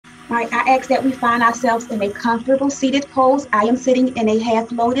All right, I ask that we find ourselves in a comfortable seated pose. I am sitting in a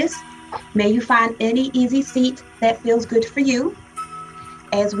half lotus. May you find any easy seat that feels good for you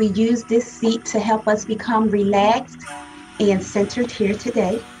as we use this seat to help us become relaxed and centered here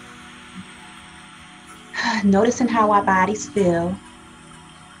today. Noticing how our bodies feel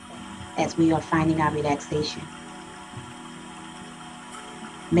as we are finding our relaxation.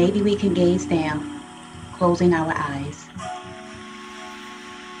 Maybe we can gaze down, closing our eyes.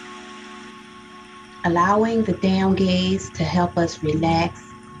 Allowing the down gaze to help us relax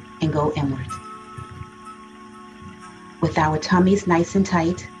and go inward. With our tummies nice and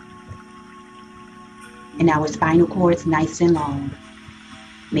tight and our spinal cords nice and long,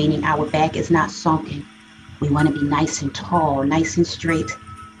 meaning our back is not sunken. We want to be nice and tall, nice and straight,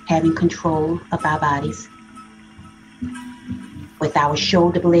 having control of our bodies. With our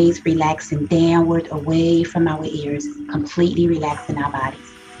shoulder blades relaxing downward away from our ears, completely relaxing our bodies.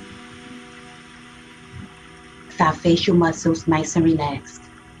 With our facial muscles nice and relaxed.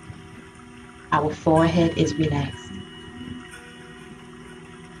 Our forehead is relaxed.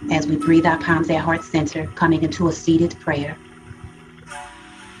 As we breathe our palms at heart center, coming into a seated prayer.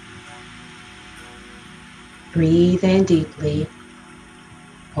 Breathe in deeply.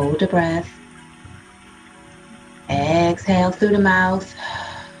 Hold a breath. Exhale through the mouth.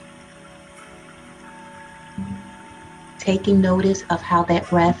 Taking notice of how that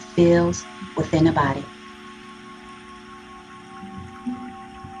breath feels within the body.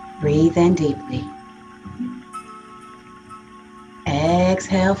 Breathe in deeply.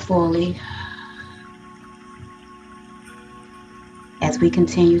 Exhale fully. As we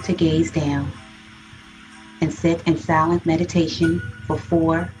continue to gaze down and sit in silent meditation for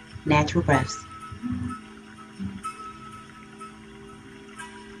 4 natural breaths.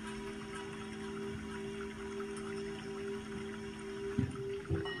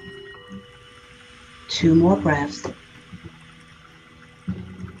 Two more breaths.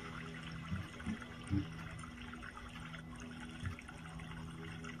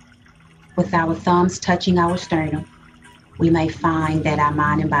 With our thumbs touching our sternum, we may find that our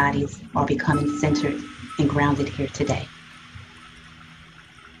mind and bodies are becoming centered and grounded here today.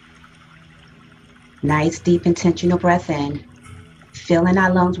 Nice, deep, intentional breath in, filling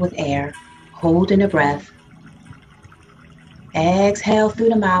our lungs with air, holding the breath. Exhale through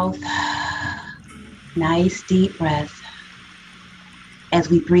the mouth. Nice, deep breath. As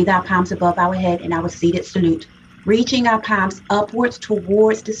we breathe our palms above our head in our seated salute, reaching our palms upwards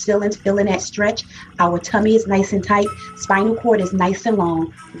towards the ceiling, feeling that stretch. Our tummy is nice and tight. Spinal cord is nice and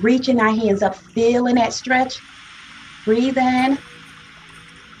long. Reaching our hands up, feeling that stretch. Breathe in.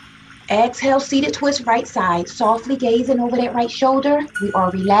 Exhale, seated twist right side. Softly gazing over that right shoulder. We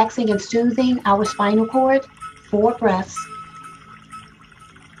are relaxing and soothing our spinal cord. 4 breaths.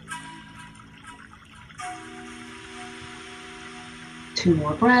 Two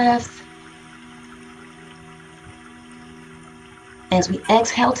more breaths. As we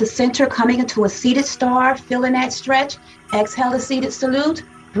exhale to center, coming into a seated star, feeling that stretch. Exhale to seated salute.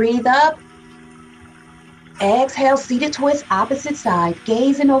 Breathe up. Exhale, seated twist, opposite side.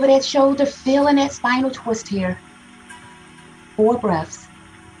 Gazing over that shoulder, feeling that spinal twist here. 4 breaths.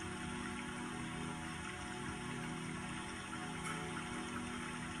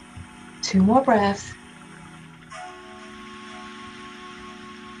 Two more breaths.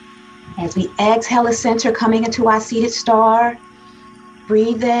 As we exhale to center, coming into our seated star.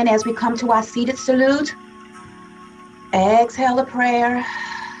 Breathe in as we come to our seated salute. Exhale a prayer.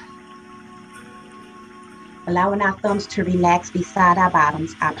 Allowing our thumbs to relax beside our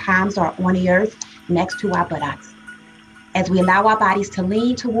bottoms. Our palms are on the earth next to our buttocks. As we allow our bodies to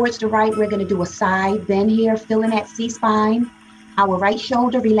lean towards the right, we're going to do a side bend here, feeling that C-spine. Our right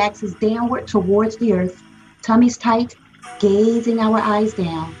shoulder relaxes downward towards the earth. Tummy's tight, gazing our eyes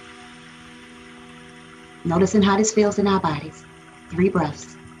down. Noticing how this feels in our bodies. 3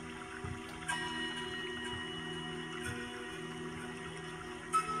 breaths.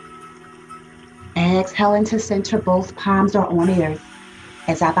 Exhaling to center, both palms are on the earth.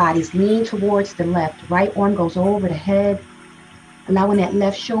 As our bodies lean towards the left, right arm goes over the head, allowing that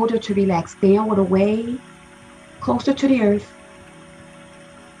left shoulder to relax downward away, closer to the earth.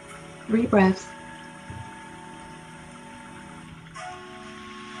 3 breaths.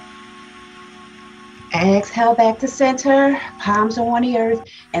 Exhale back to center, palms are on the earth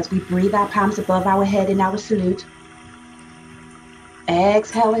as we breathe our palms above our head in our salute.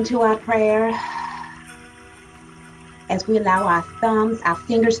 Exhale into our prayer as we allow our thumbs, our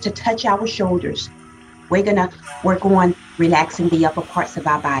fingers to touch our shoulders. We're gonna work on relaxing the upper parts of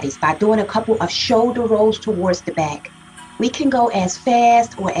our bodies by doing a couple of shoulder rolls towards the back. We can go as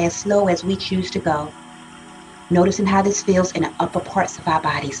fast or as slow as we choose to go. Noticing how this feels in the upper parts of our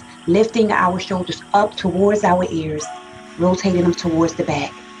bodies, lifting our shoulders up towards our ears, rotating them towards the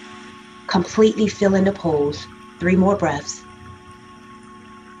back. Completely feeling the pose. 3 more breaths.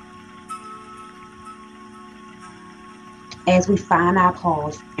 As we find our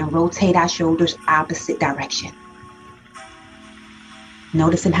pause and rotate our shoulders opposite direction.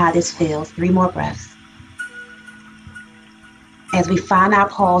 Noticing how this feels. 3 more breaths. As we find our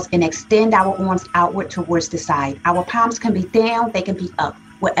pause and extend our arms outward towards the side. Our palms can be down, they can be up.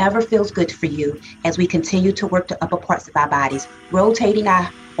 Whatever feels good for you as we continue to work the upper parts of our bodies. Rotating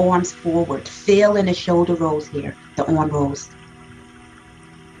our arms forward. Feeling the shoulder rolls here, the arm rolls.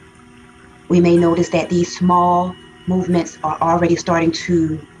 We may notice that these small movements are already starting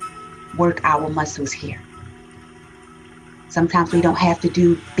to work our muscles here. Sometimes we don't have to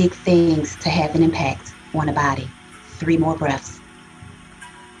do big things to have an impact on the body. 3 more breaths.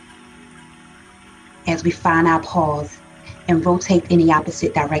 As we find our pause and rotate in the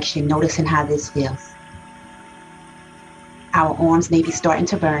opposite direction, noticing how this feels. Our arms may be starting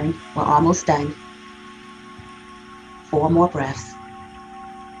to burn. We're almost done. 4 more breaths.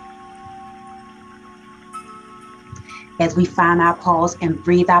 As we find our pause and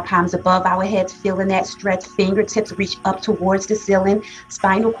breathe our palms above our heads, feeling that stretch, fingertips reach up towards the ceiling.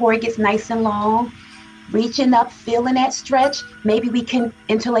 Spinal cord gets nice and long. Reaching up, feeling that stretch. Maybe we can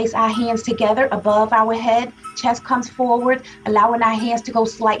interlace our hands together above our head. Chest comes forward, allowing our hands to go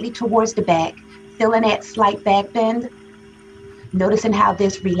slightly towards the back. Feeling that slight back bend. Noticing how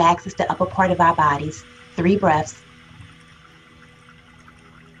this relaxes the upper part of our bodies. 3 breaths.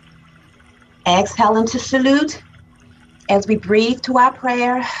 Exhaling to salute. As we breathe to our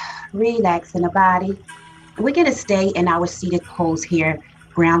prayer, relaxing the body. We're going to stay in our seated pose here,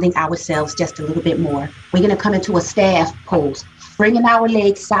 grounding ourselves just a little bit more. We're going to come into a staff pose, bringing our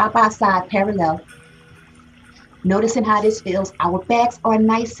legs side by side parallel. Noticing how this feels. Our backs are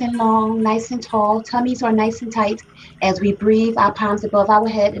nice and long, nice and tall. Tummies are nice and tight. As we breathe, our palms above our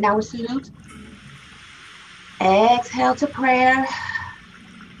head in our salute. Exhale to prayer.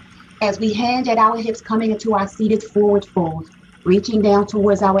 As we hinge at our hips, coming into our seated forward fold, reaching down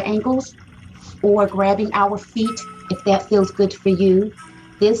towards our ankles or grabbing our feet if that feels good for you.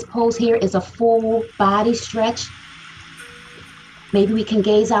 This pose here is a full body stretch. Maybe we can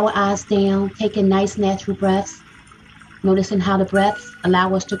gaze our eyes down, taking nice natural breaths. Noticing how the breaths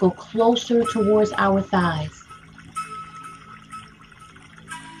allow us to go closer towards our thighs.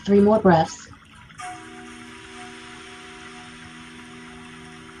 3 more breaths.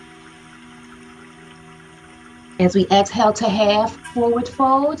 As we exhale to half forward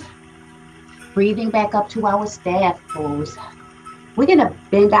fold, breathing back up to our staff pose. We're going to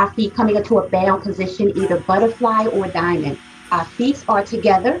bend our feet coming into a bound position, either butterfly or diamond. Our feet are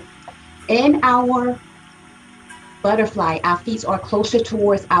together. In our butterfly, our feet are closer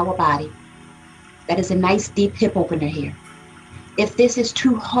towards our body. That is a nice deep hip opener here. If this is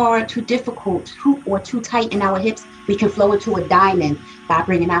too hard, too difficult, or too tight in our hips, we can flow into a diamond by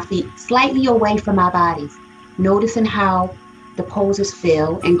bringing our feet slightly away from our bodies. Noticing how the poses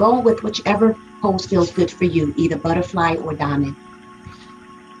feel and going with whichever pose feels good for you, either butterfly or diamond.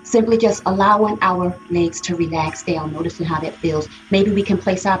 Simply just allowing our legs to relax down, noticing how that feels. Maybe we can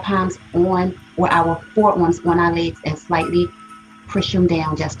place our palms on or our forearms on our legs and slightly push them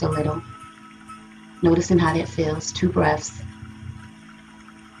down just a little. Noticing how that feels. 2 breaths.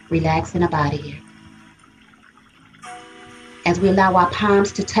 Relaxing the body here. As we allow our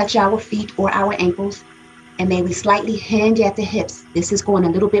palms to touch our feet or our ankles, and may we slightly hinge at the hips. This is going a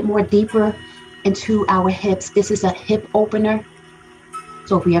little bit more deeper into our hips. This is a hip opener.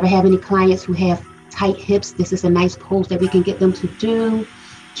 So if we ever have any clients who have tight hips, this is a nice pose that we can get them to do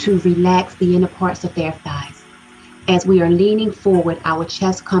to relax the inner parts of their thighs. As we are leaning forward, our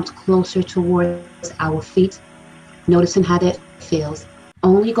chest comes closer towards our feet. Noticing how that feels.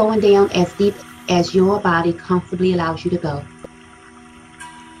 Only going down as deep as your body comfortably allows you to go.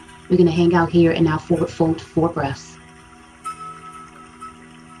 We're going to hang out here in our forward fold 4 breaths.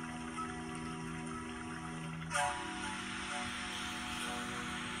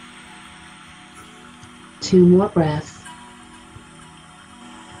 Two more breaths.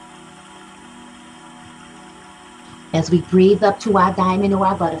 As we breathe up to our diamond or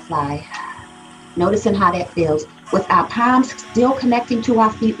our butterfly, noticing how that feels. With our palms still connecting to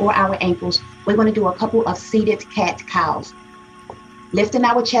our feet or our ankles, we're going to do a couple of seated cat-cows. Lifting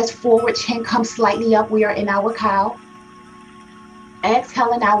our chest forward, chin comes slightly up. We are in our cow.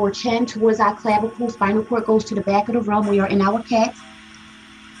 Exhaling our chin towards our clavicle. Spinal cord goes to the back of the room. We are in our cat.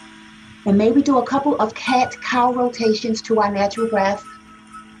 And maybe do a couple of cat-cow rotations to our natural breath,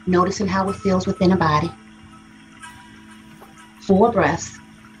 noticing how it feels within the body. 4 breaths.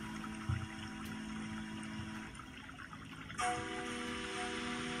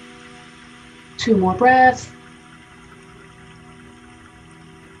 2 more breaths.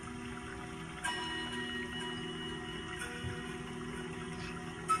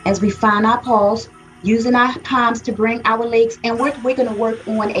 As we find our pause, using our palms to bring our legs inward, we're going to work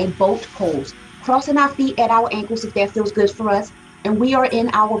on a boat pose, crossing our feet at our ankles if that feels good for us. And we are in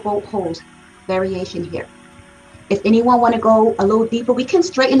our boat pose variation here. If anyone want to go a little deeper, we can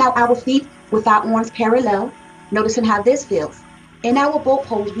straighten out our feet with our arms parallel, noticing how this feels. In our boat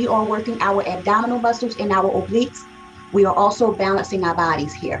pose, we are working our abdominal muscles and our obliques. We are also balancing our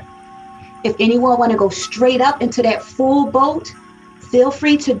bodies here. If anyone want to go straight up into that full boat, feel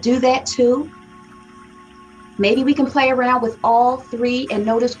free to do that too. Maybe we can play around with all 3 and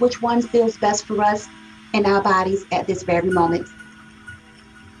notice which one feels best for us and our bodies at this very moment.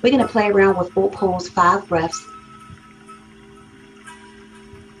 We're going to play around with boat pose 5 breaths.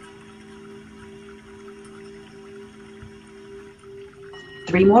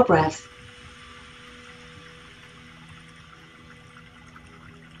 3 more breaths.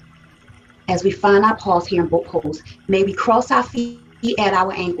 As we find our pause here in boat pose, maybe cross our feet at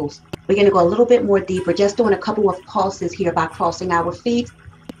our ankles. We're going to go a little bit more deeper, just doing a couple of pulses here by crossing our feet,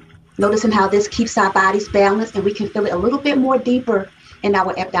 noticing how this keeps our bodies balanced, and we can feel it a little bit more deeper in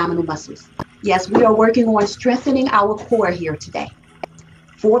our abdominal muscles. Yes, we are working on strengthening our core here today.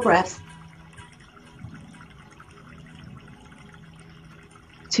 4 breaths.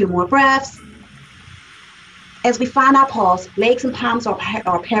 2 more breaths. As we find our pause, legs and palms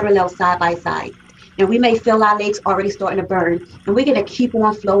are parallel side by side. And we may feel our legs already starting to burn. And we're going to keep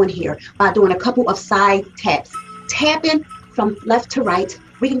on flowing here by doing a couple of side taps. Tapping from left to right.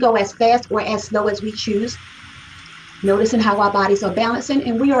 We can go as fast or as slow as we choose. Noticing how our bodies are balancing,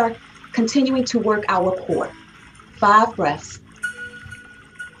 and we are continuing to work our core. 5 breaths.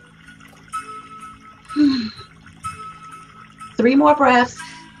 3 more breaths.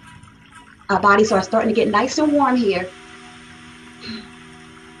 Our bodies are starting to get nice and warm here.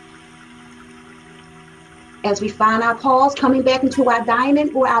 As we find our pause, coming back into our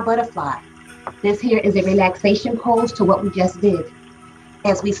diamond or our butterfly. This here is a relaxation pose to what we just did.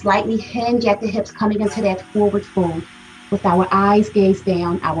 As we slightly hinge at the hips, coming into that forward fold. With our eyes gaze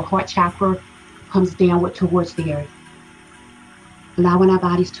down, our heart chakra comes downward towards the earth. Allowing our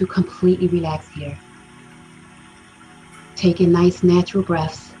bodies to completely relax here. Taking nice natural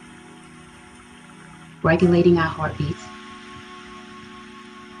breaths. Regulating our heartbeats.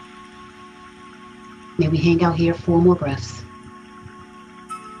 May we hang out here 4 more breaths.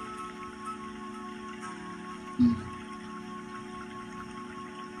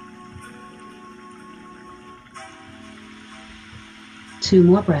 Two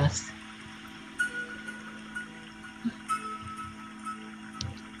more breaths.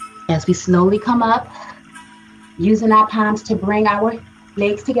 As we slowly come up, using our palms to bring our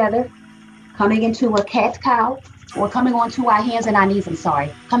legs together, coming into a cat-cow, or coming onto our hands and our knees,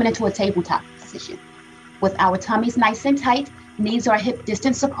 coming into a tabletop position. With our tummies nice and tight, knees are hip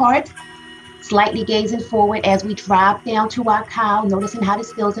distance apart, slightly gazing forward as we drop down to our cow, noticing how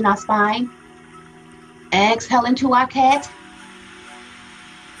this feels in our spine. Exhale into our cat.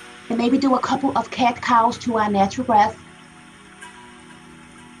 And maybe do a couple of cat-cows to our natural breath.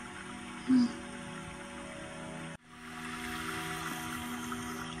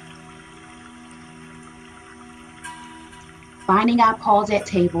 Finding our pause at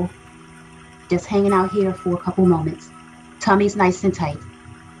table, just hanging out here for a couple moments. Tummy's nice and tight.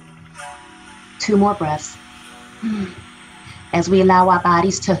 2 more breaths. As we allow our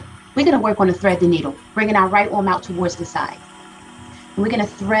bodies to, we're going to work on the thread the needle, bringing our right arm out towards the side. And we're going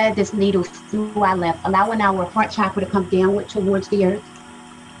to thread this needle through our left, allowing our heart chakra to come downward towards the earth.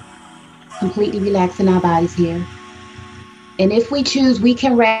 Completely relaxing our bodies here. And if we choose, we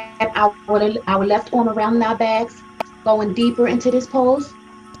can wrap our left arm around our backs, going deeper into this pose.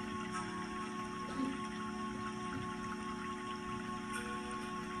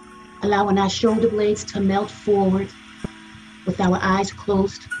 Allowing our shoulder blades to melt forward with our eyes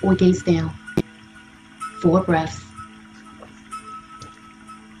closed or gaze down. 4 breaths.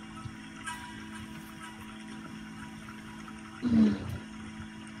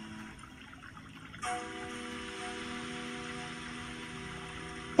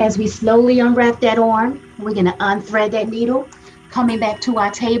 As we slowly unwrap that arm, we're going to unthread that needle, coming back to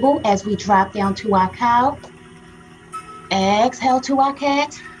our table as we drop down to our cow. Exhale to our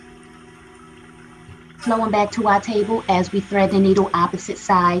cat. Flowing back to our table as we thread the needle opposite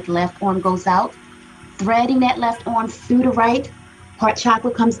side. Left arm goes out. Threading that left arm through the right. Heart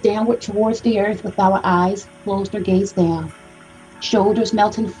chakra comes downward towards the earth with our eyes closed or gaze down. Shoulders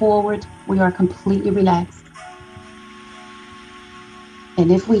melting forward. We are completely relaxed.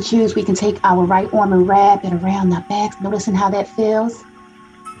 And if we choose, we can take our right arm and wrap it around our backs, noticing how that feels.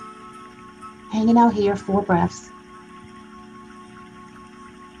 Hanging out here, 4 breaths.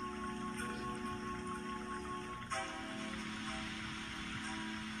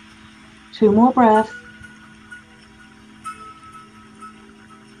 Two more breaths.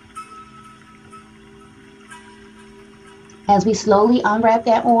 As we slowly unwrap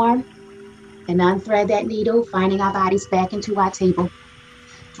that arm and unthread that needle, finding our bodies back into our table.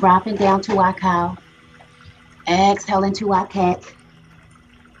 Dropping down to our cow. Exhale into our cat.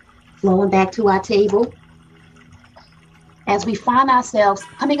 Flowing back to our table. As we find ourselves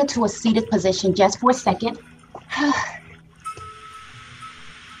coming into a seated position just for a second.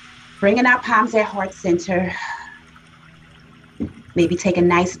 Bringing our palms at heart center. Maybe take a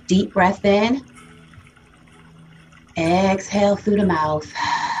nice deep breath in. Exhale through the mouth.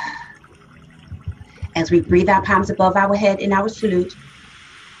 As we breathe our palms above our head in our salute.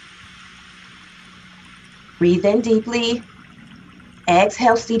 Breathe in deeply.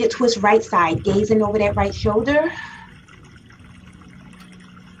 Exhale, seated twist right side, gazing over that right shoulder.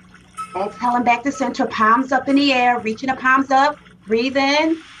 Exhaling back to center, palms up in the air, reaching the palms up. Breathe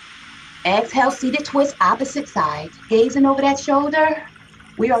in. Exhale, seated twist, opposite side. Gazing over that shoulder.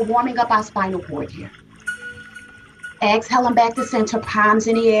 We are warming up our spinal cord here. Exhaling back to center, palms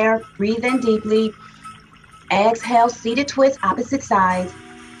in the air. Breathe in deeply. Exhale, seated twist, opposite side.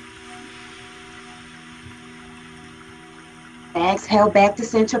 Exhale, back to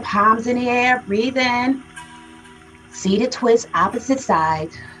center, palms in the air. Breathe in. Seated twist, opposite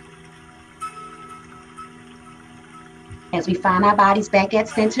side. As we find our bodies back at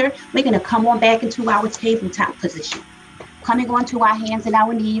center, we're going to come on back into our tabletop position. Coming onto our hands and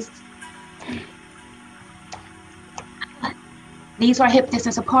our knees. Knees are hip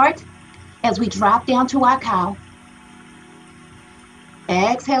distance apart as we drop down to our cow.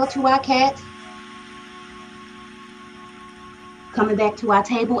 Exhale to our cat. Coming back to our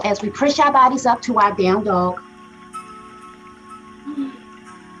table as we push our bodies up to our down dog.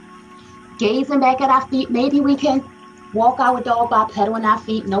 Gazing back at our feet, maybe we can walk our dog by pedaling our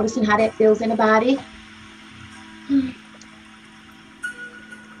feet, noticing how that feels in the body.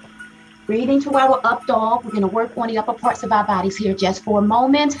 Breathing to our up dog. We're going to work on the upper parts of our bodies here just for a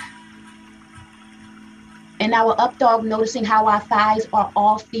moment. In our up dog, noticing how our thighs are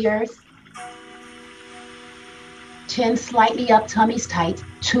off the earth. Chin slightly up, tummies tight.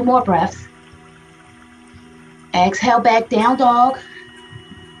 2 more breaths. Exhale back, down dog.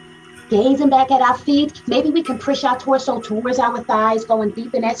 Gazing back at our feet. Maybe we can push our torso towards our thighs, going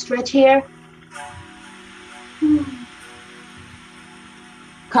deep in that stretch here.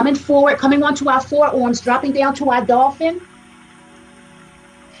 Coming forward, coming onto our forearms, dropping down to our dolphin.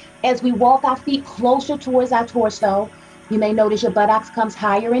 As we walk our feet closer towards our torso, you may notice your buttocks comes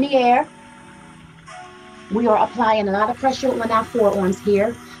higher in the air. We are applying a lot of pressure on our forearms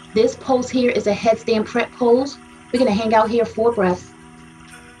here. This pose here is a headstand prep pose. We're going to hang out here 4 breaths.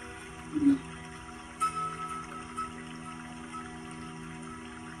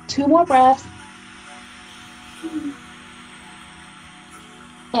 Two more breaths.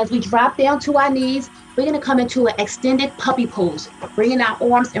 As we drop down to our knees, we're going to come into an extended puppy pose. Bringing our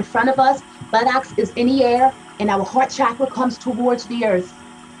arms in front of us, buttocks is in the air, and our heart chakra comes towards the earth.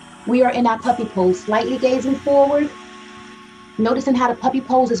 We are in our puppy pose, slightly gazing forward. Noticing how the puppy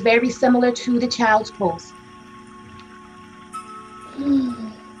pose is very similar to the child's pose.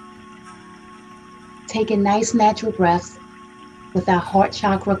 Taking nice natural breaths with our heart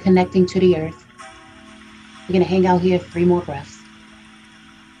chakra connecting to the earth. We're going to hang out here 3 more breaths.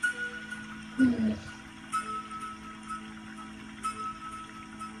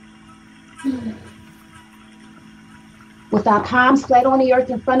 With our palms flat on the earth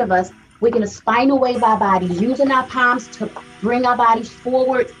in front of us, we're going to spinal wave our bodies, using our palms to bring our bodies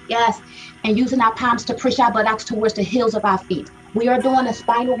forward, yes, and using our palms to push our buttocks towards the heels of our feet. We are doing a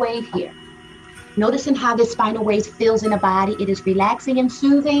spinal wave here. Noticing how this spinal wave feels in the body. It is relaxing and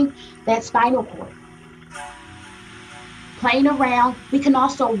soothing that spinal cord. Playing around, we can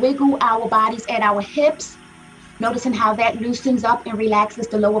also wiggle our bodies at our hips, noticing how that loosens up and relaxes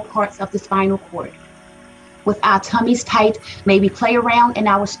the lower parts of the spinal cord. With our tummies tight, maybe play around in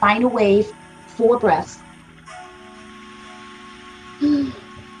our spinal wave, 4 breaths.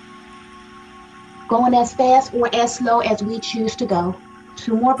 Going as fast or as slow as we choose to go.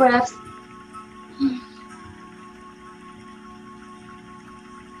 2 more breaths.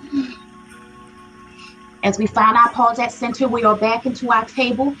 As we find our pause at center, we are back into our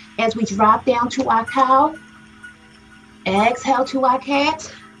table. As we drop down to our cow, exhale to our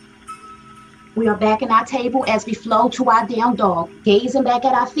cat. We are back in our table as we flow to our down dog, gazing back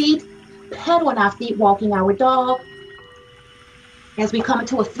at our feet, pedaling our feet, walking our dog. As we come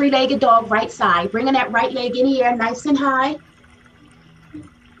into a three-legged dog, right side, bringing that right leg in the air nice and high.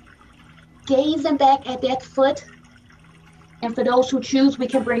 Gazing back at that foot. And for those who choose, we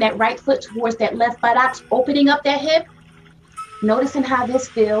can bring that right foot towards that left buttocks, opening up that hip, noticing how this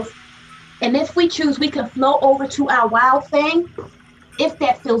feels. And if we choose, we can flow over to our wild thing. If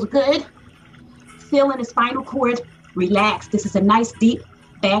that feels good, feeling the spinal cord relax. This is a nice deep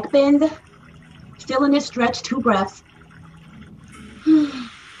back bend. Feeling it stretch, 2 breaths.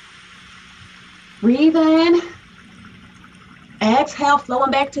 Breathe in. Exhale, flowing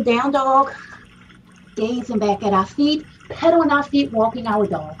back to down dog. Gazing back at our feet, pedaling our feet, walking our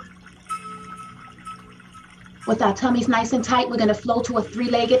dog. With our tummies nice and tight, we're going to flow to a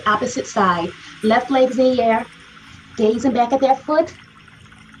three-legged opposite side. Left leg's in the air, gazing back at that foot.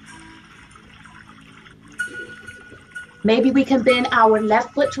 Maybe we can bend our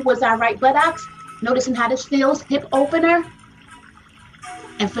left foot towards our right buttocks, noticing how this feels, hip opener.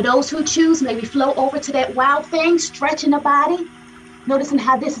 And for those who choose, maybe flow over to that wild thing, stretching the body, noticing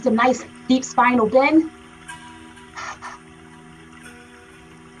how this is a nice deep spinal bend.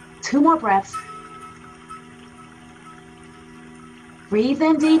 2 more breaths. Breathe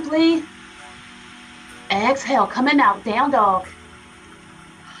in deeply. Exhale, coming out, down dog.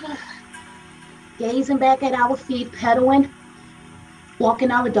 Gazing back at our feet, pedaling,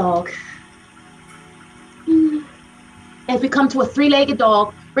 walking our dog. As we come to a three-legged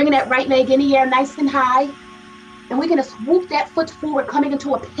dog, bringing that right leg in the air nice and high. And we're gonna swoop that foot forward, coming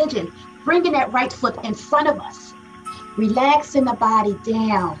into a pigeon, bringing that right foot in front of us. Relaxing the body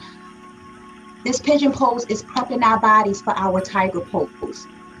down. This pigeon pose is prepping our bodies for our tiger pose.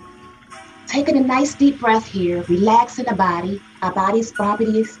 Taking a nice deep breath here, relaxing the body. Our body's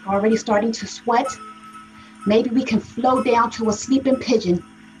already starting to sweat. Maybe we can flow down to a sleeping pigeon,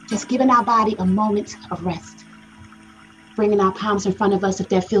 just giving our body a moment of rest. Bringing our palms in front of us if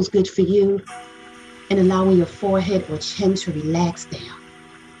that feels good for you, and allowing your forehead or chin to relax down.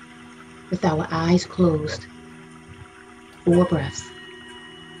 With our eyes closed, 4 breaths.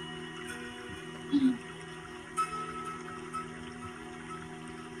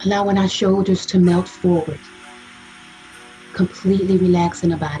 Allowing our shoulders to melt forward, completely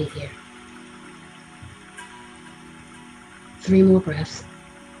relaxing the body here. 3 more breaths.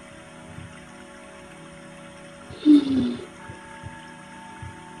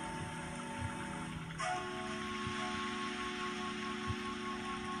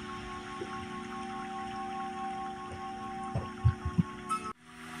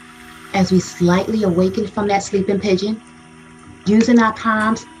 As we slightly awaken from that sleeping pigeon, using our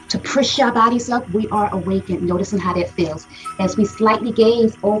palms to push our bodies up, we are awakened, noticing how that feels. As we slightly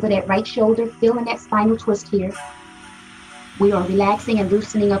gaze over that right shoulder, feeling that spinal twist here, we are relaxing and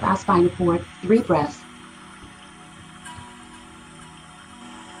loosening up our spinal cord. 3 breaths.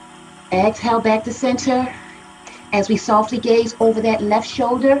 Exhale back to center. As we softly gaze over that left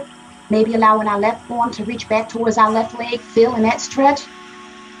shoulder, maybe allowing our left arm to reach back towards our left leg, feeling that stretch.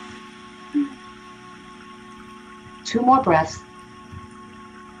 2 more breaths.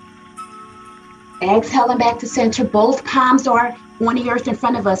 Exhaling back to center. Both palms are on the earth in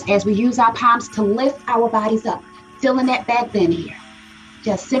front of us as we use our palms to lift our bodies up. Feeling that back bend here.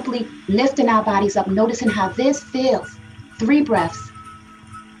 Just simply lifting our bodies up, noticing how this feels. 3 breaths.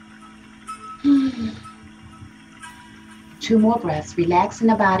 2 more breaths. Relaxing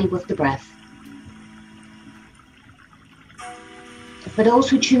the body with the breath. For those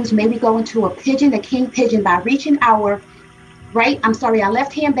who choose, maybe go into a pigeon, the king pigeon, by reaching our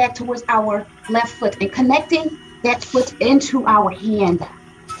left hand back towards our left foot and connecting that foot into our hand.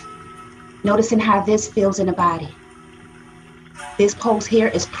 Noticing how this feels in the body. This pose here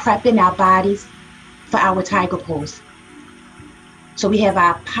is prepping our bodies for our tiger pose. So we have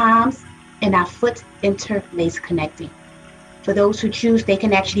our palms and our foot interlaced, connecting. For those who choose, they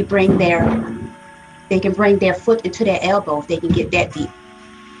can actually bring their foot into their elbow if they can get that deep.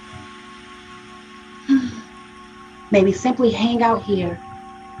 Maybe simply hang out here,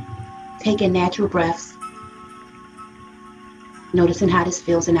 taking natural breaths, noticing how this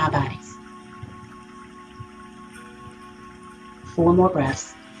feels in our bodies. 4 more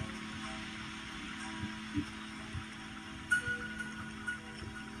breaths.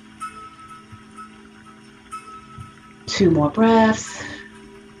 Two more breaths.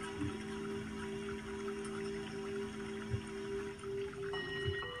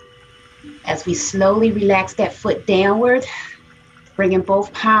 As As we slowly relax that foot downward, bringing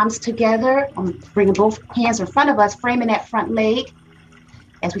both palms together, bringing both hands in front of us, framing that front leg.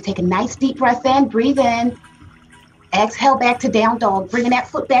 As we take a nice deep breath in, breathe in. Exhale back to down dog, bringing that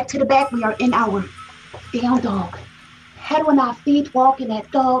foot back to the back. We are in our down dog. Head on our feet, walking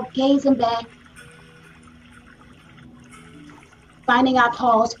that dog, gazing back. Finding our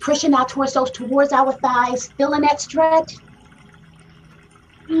pause, pushing our torsos towards our thighs, feeling that stretch.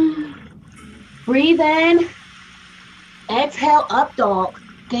 Breathe in. Exhale, up dog.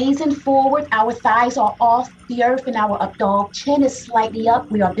 Gazing forward, our thighs are off the earth in our up dog. Chin is slightly up.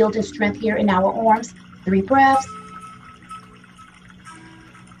 We are building strength here in our arms. 3 breaths.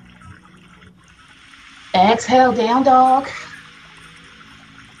 Exhale, down dog.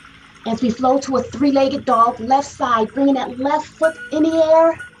 As we flow to a 3-legged dog, left side, bringing that left foot in the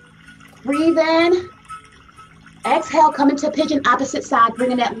air. Breathe in. Exhale, come into pigeon, opposite side,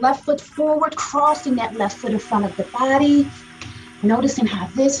 bringing that left foot forward, crossing that left foot in front of the body. Noticing how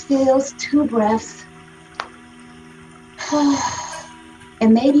this feels. 2 breaths.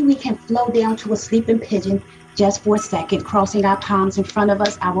 And maybe we can flow down to a sleeping pigeon just for a second, crossing our palms in front of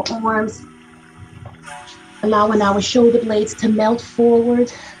us, our arms, allowing our shoulder blades to melt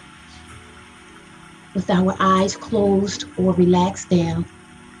forward with our eyes closed or relaxed down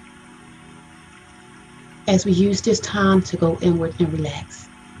as we use this time to go inward and relax.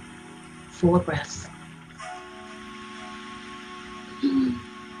 4 breaths.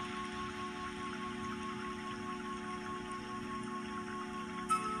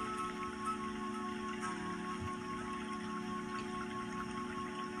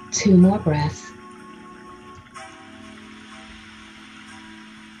 Two more breaths.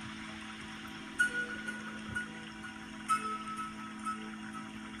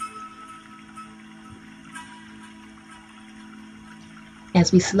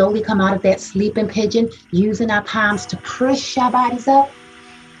 As we slowly come out of that sleeping pigeon, using our palms to push our bodies up,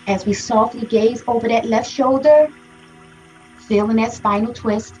 as we softly gaze over that left shoulder, feeling that spinal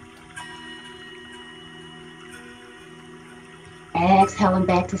twist. Exhaling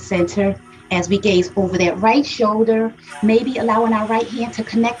back to center as we gaze over that right shoulder, maybe allowing our right hand to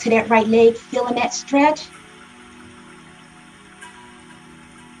connect to that right leg, feeling that stretch.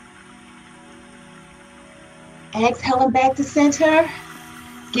 Exhaling back to center,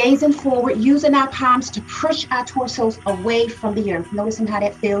 gazing forward, using our palms to push our torsos away from the earth. Noticing how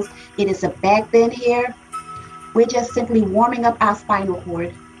that feels. It is a back bend here. We're just simply warming up our spinal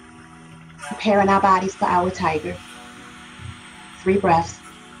cord, preparing our bodies for our tiger. 3 breaths.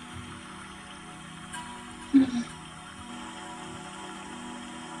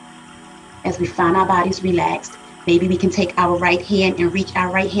 As we find our bodies relaxed, maybe we can take our right hand and reach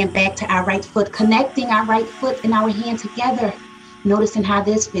our right hand back to our right foot, connecting our right foot and our hand together. Noticing how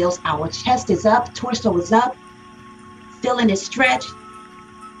this feels. Our chest is up, torso is up, feeling it stretch.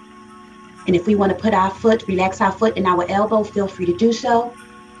 And if we want to put our foot, relax our foot and our elbow, feel free to do so.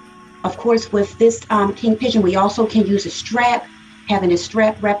 Of course, with this king pigeon, we also can use a strap, having a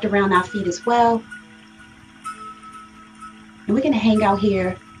strap wrapped around our feet as well. And we're going to hang out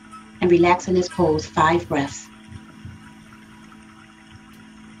here and relax in this pose. 5 breaths.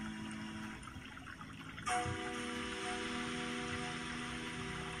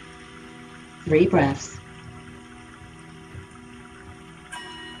 Three breaths.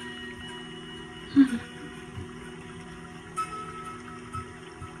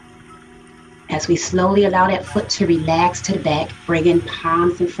 As we slowly allow that foot to relax to the back, bringing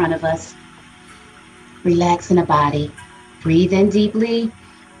palms in front of us, relaxing the body. Breathe in deeply.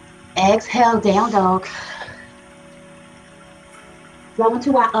 Exhale, down dog. Flow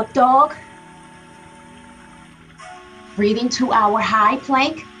into our up dog. Breathing to our high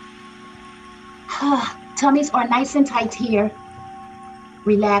plank. Tummies are nice and tight here.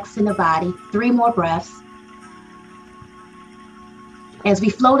 Relaxing the body. 3 more breaths. As we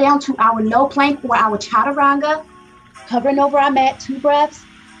flow down to our low plank or our chaturanga, hovering over our mat, 2 breaths.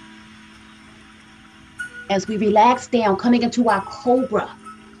 As we relax down, coming into our cobra,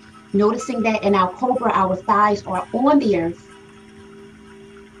 noticing that in our cobra, our thighs are on the earth.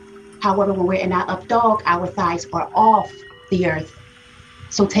 However, when we're in our up dog, our thighs are off the earth.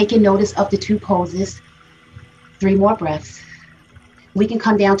 So taking notice of the 2 poses. 3 more breaths. We can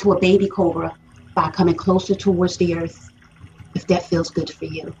come down to a baby cobra by coming closer towards the earth, if that feels good for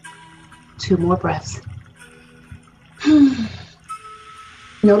you. 2 more breaths.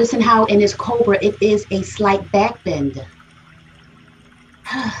 Noticing how in this cobra, it is a slight back bend.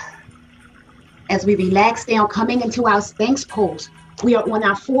 As we relax down, coming into our Sphinx pose, we are on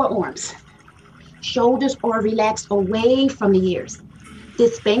our forearms. Shoulders are relaxed away from the ears.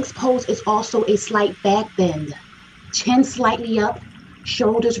 This Sphinx pose is also a slight back bend. Chin slightly up,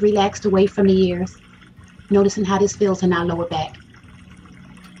 shoulders relaxed away from the ears. Noticing how this feels in our lower back.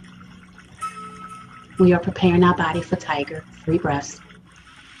 We are preparing our body for tiger. 3 breaths.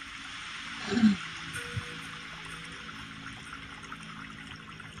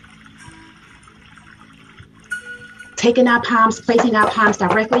 Taking our palms, placing our palms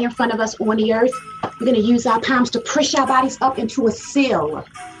directly in front of us on the earth. We're going to use our palms to push our bodies up into a seal.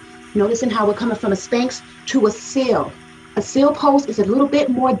 Noticing how we're coming from a Sphinx to a seal. A seal pose is a little bit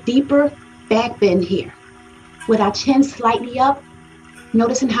more deeper back bend here. With our chin slightly up,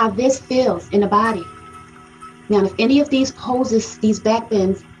 noticing how this feels in the body. Now, if any of these poses, these back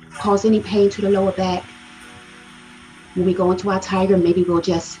bends, cause any pain to the lower back, when we go into our tiger, maybe we'll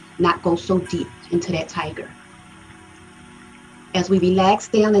just not go so deep into that tiger. As we relax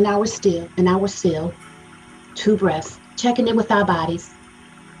down in our seal, 2 breaths, checking in with our bodies,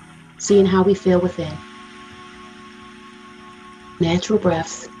 seeing how we feel within. Natural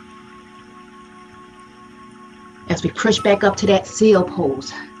breaths. As we push back up to that seal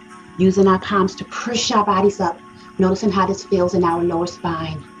pose, using our palms to push our bodies up, noticing how this feels in our lower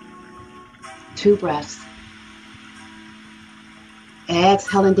spine. 2 breaths.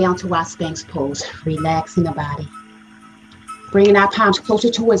 Exhaling down to our Sphinx pose, relaxing the body. Bringing our palms closer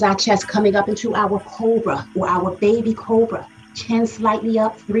towards our chest, coming up into our cobra or our baby cobra. Chin slightly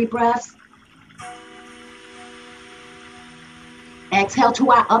up, 3 breaths. Exhale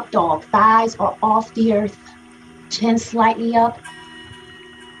to our up dog. Thighs are off the earth. Chin slightly up.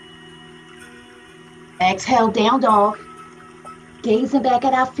 Exhale, down dog. Gazing back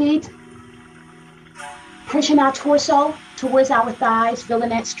at our feet. Pushing our torso towards our thighs, feeling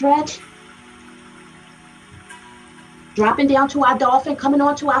that stretch. Dropping down to our dolphin, coming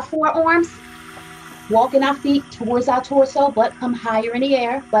onto our forearms. Walking our feet towards our torso, butt come higher in the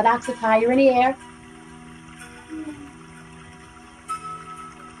air. Buttocks up higher in the air.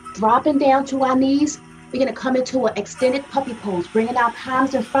 Dropping down to our knees. We're going to come into an extended puppy pose, bringing our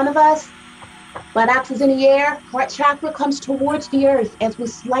palms in front of us. Buttocks is in the air. Heart chakra comes towards the earth. As we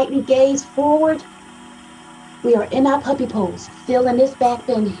slightly gaze forward, we are in our puppy pose, feeling this back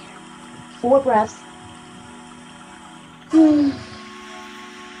bend here. 4 breaths.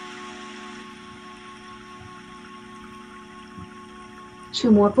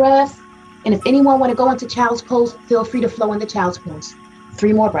 2 more breaths. And if anyone want to go into child's pose, feel free to flow into child's pose.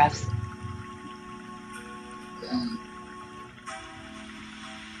 3 more breaths.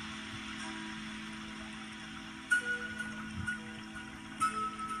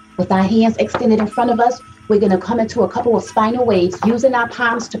 With our hands extended in front of us, we're going to come into a couple of spinal waves, using our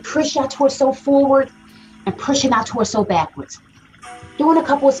palms to push our torso forward and pushing our torso backwards. Doing a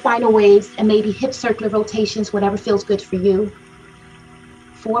couple of spinal waves and maybe hip circular rotations, whatever feels good for you.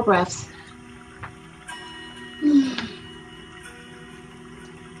 4 breaths.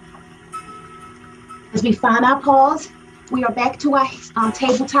 As we find our pause, we are back to our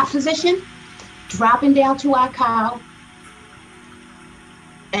tabletop position, dropping down to our cow.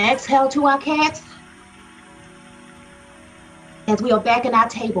 Exhale to our cat. As we are back in our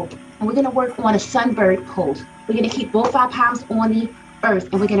table, and we're going to work on a sunbird pose. We're going to keep both our palms on the earth,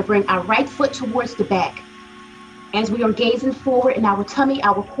 and we're going to bring our right foot towards the back. As we are gazing forward in our tummy,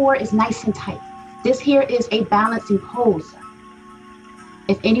 our core is nice and tight. This here is a balancing pose.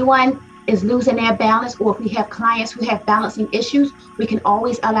 If anyone is losing their balance, or if we have clients who have balancing issues, we can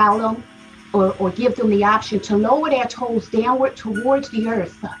always allow them or give them the option to lower their toes downward towards the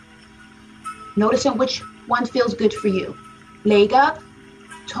earth. Noticing which one feels good for you. Leg up,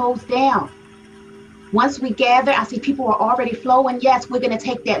 toes down. Once we gather, I see people are already flowing. Yes, we're going to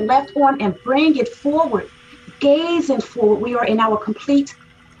take that left arm and bring it forward. Gazing forward. We are in our complete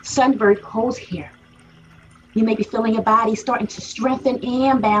sunbird pose here. You may be feeling your body starting to strengthen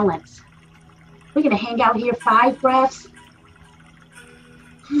and balance. We're going to hang out here 5 breaths.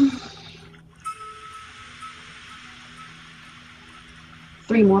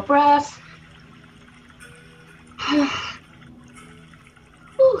 3 more breaths.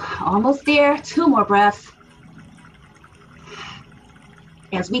 Almost there. 2 more breaths.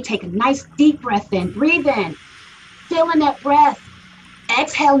 As we take a nice deep breath in, breathe in, feeling that breath.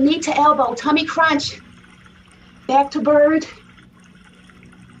 Exhale, knee to elbow, tummy crunch. Back to bird.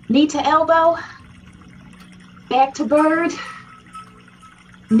 Knee to elbow. Back to bird.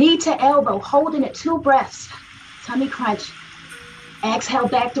 Knee to elbow, holding it 2 breaths. Tummy crunch. Exhale,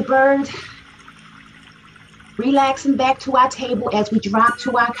 back to bird. Relaxing back to our table as we drop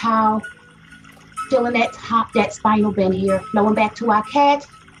to our cow. Feeling that spinal bend here. Flowing back to our cat.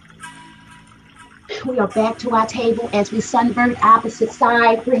 We are back to our table as we sunburn opposite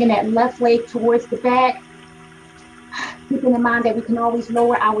side, bringing that left leg towards the back. Keeping in mind that we can always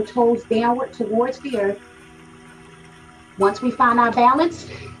lower our toes downward towards the earth. Once we find our balance,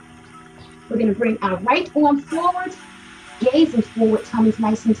 we're going to bring our right arm forward, gazing forward, tummies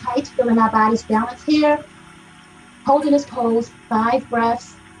nice and tight, feeling our body's balance here. Holding this pose, 5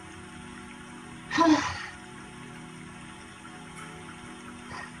 breaths.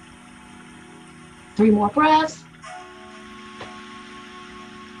 3 more breaths.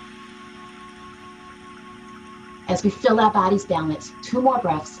 As we feel our body's balance, 2 more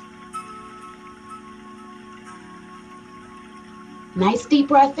breaths. Nice deep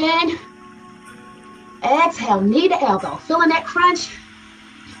breath in. Exhale, knee to elbow. Feeling that crunch.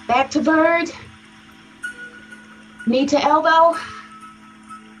 Back to bird. Knee to elbow.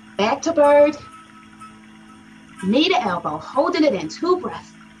 Back to bird. Knee to elbow. Holding it in. 2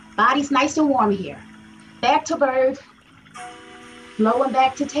 breaths. Body's nice and warm here. Back to bird. Flowing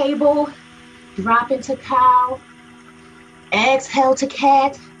back to table. Drop into cow. Exhale to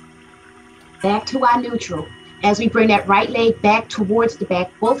cat. Back to our neutral. As we bring that right leg back towards the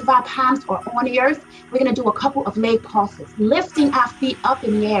back, both of our palms are on the earth. We're going to do a couple of leg pulses, lifting our feet up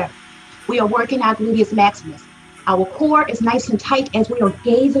in the air. We are working our gluteus maximus. Our core is nice and tight as we are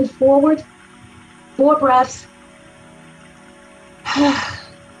gazing forward. 4 breaths.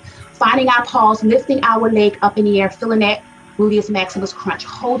 Finding our pause, lifting our leg up in the air, feeling that gluteus maximus crunch,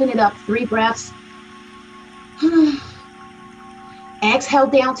 holding it up. 3 breaths. Exhale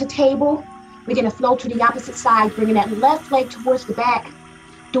down to table. We're going to flow to the opposite side, bringing that left leg towards the back,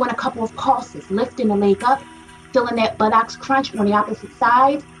 doing a couple of pulses, lifting the leg up, feeling that buttocks crunch on the opposite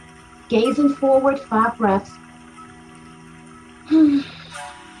side, gazing forward. 5 breaths. 3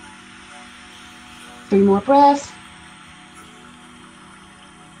 more breaths.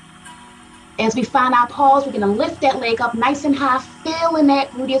 As we find our pause, we're going to lift that leg up nice and high, feeling that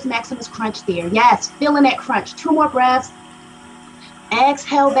gluteus maximus crunch there. Yes, feeling that crunch. 2 more breaths.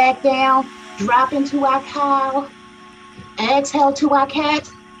 Exhale back down. Drop into our cow. Exhale to our cat.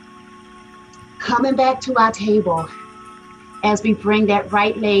 Coming back to our table as we bring that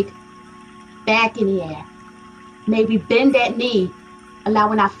right leg back in the air. Maybe bend that knee,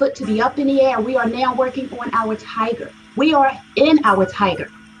 allowing our foot to be up in the air. We are now working on our tiger. We are in our tiger.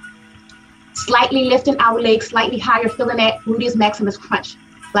 Slightly lifting our legs slightly higher, feeling that gluteus maximus crunch,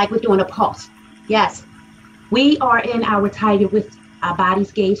 like we're doing a pulse. Yes, we are in our tiger with our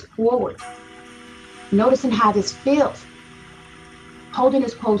bodies gaze forward. Noticing how this feels. Holding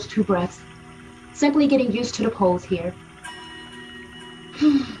this pose, 2 breaths. Simply getting used to the pose here.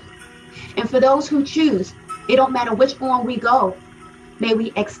 And for those who choose, it don't matter which arm we go. May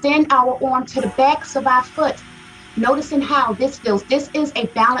we extend our arm to the backs of our foot. Noticing how this feels. This is a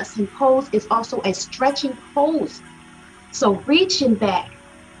balancing pose. It's also a stretching pose. So reaching back.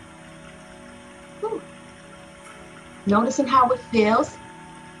 Noticing how it feels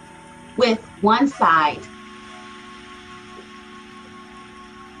with one side.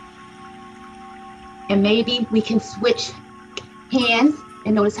 And maybe we can switch hands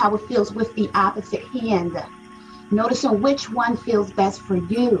and notice how it feels with the opposite hand. Noticing which one feels best for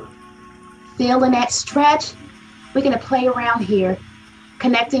you. Feeling that stretch. We're going to play around here,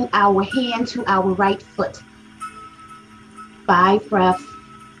 connecting our hand to our right foot. 5 breaths.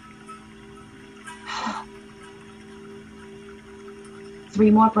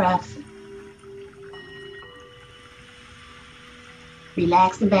 3 more breaths.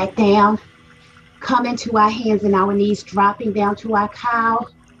 Relaxing back down. Coming to our hands and our knees, dropping down to our cow.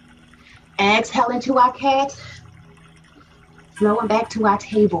 Exhaling to our cat. Flowing back to our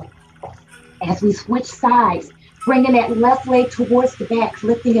table. As we switch sides, bringing that left leg towards the back,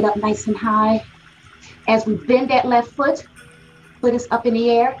 lifting it up nice and high. As we bend that left foot, foot is up in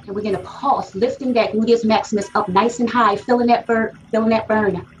the air, and we're going to pulse, lifting that gluteus maximus up nice and high, feeling that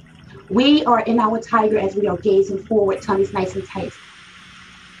burn, We are in our tiger as we are gazing forward, tummies nice and tight.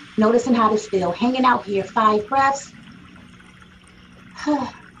 Noticing how this feels, hanging out here, 5 breaths.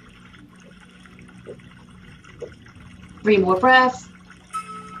 3 more breaths.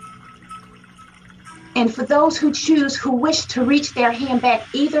 And for those who choose, who wish to reach their hand back,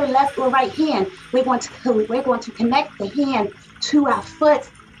 either left or right hand, we're going to connect the hand to our foot,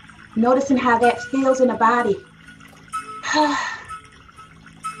 noticing how that feels in the body.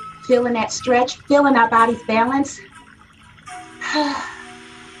 Feeling that stretch, feeling our body's balance.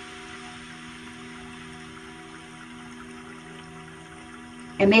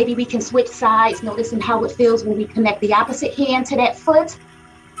 And maybe we can switch sides, noticing how it feels when we connect the opposite hand to that foot.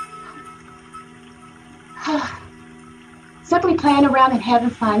 Simply playing around and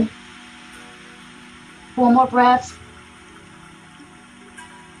having fun. 4 more breaths.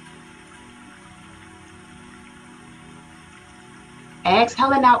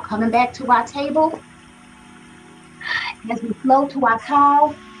 Exhaling out, coming back to our table. As we flow to our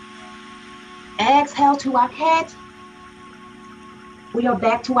cow, exhale to our cat. We are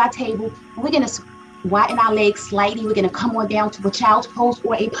back to our table. We're going to widen our legs slightly. We're going to come on down to a child's pose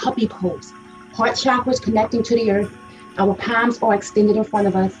or a puppy pose. Heart chakras connecting to the earth. Our palms are extended in front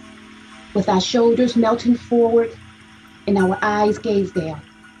of us with our shoulders melting forward and our eyes gaze down.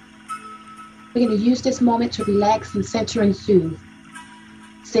 We're going to use this moment to relax and center and soothe.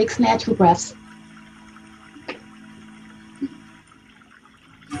 6 natural breaths.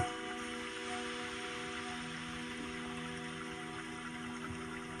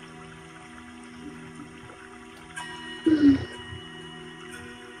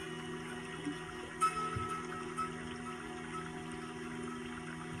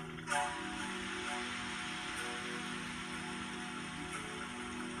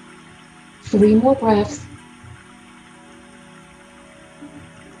 Three more breaths.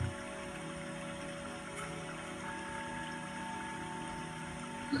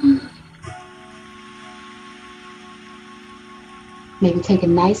 Maybe take a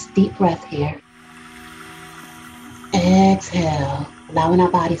nice deep breath here. Exhale, allowing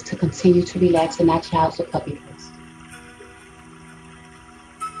our bodies to continue to relax in our child's or puppy pose.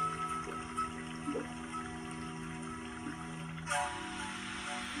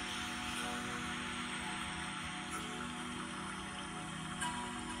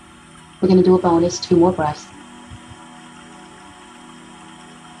 We're going to do a bonus, 2 more breaths.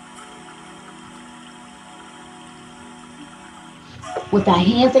 With our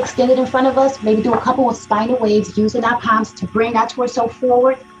hands extended in front of us, maybe do a couple of spinal waves using our palms to bring our torso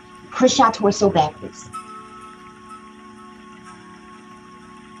forward, push our torso backwards.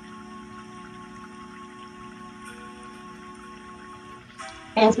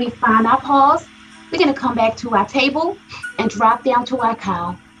 As we find our pause, we're going to come back to our table and drop down to our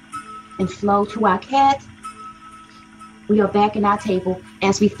cow and flow to our cat. We are back in our table.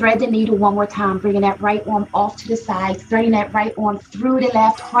 As we thread the needle one more time, bringing that right arm off to the side, threading that right arm through the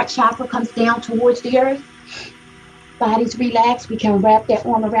left, heart chakra comes down towards the earth. Bodies relax. We can wrap that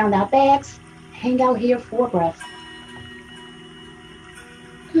arm around our backs. Hang out here 4 breaths.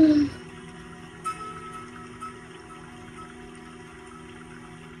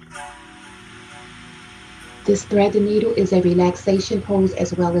 This thread the needle is a relaxation pose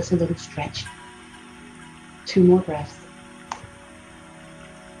as well as a little stretch. 2 more breaths.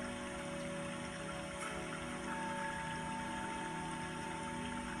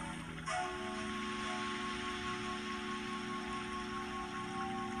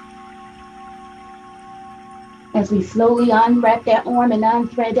 As we slowly unwrap that arm and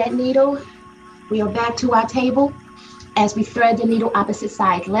unthread that needle, we are back to our table. As we thread the needle opposite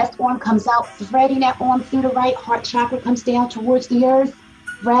side, left arm comes out, threading that arm through the right, heart chakra comes down towards the earth,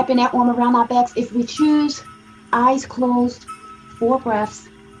 wrapping that arm around our backs if we choose, eyes closed, 4 breaths.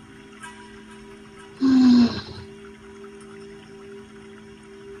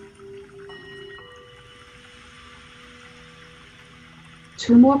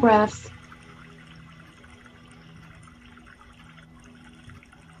 2 more breaths.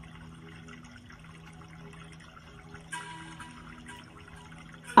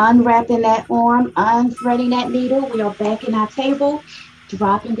 Unwrapping that arm, unthreading that needle. We are back in our table,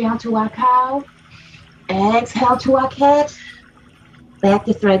 dropping down to our cow. Exhale to our cat. Back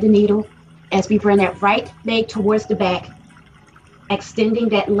to thread the needle as we bring that right leg towards the back. Extending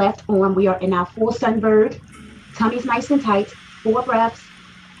that left arm. We are in our full sunbird. Tummy's nice and tight. 4 breaths.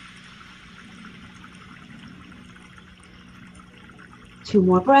 2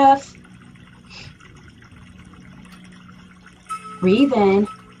 more breaths. Breathe in.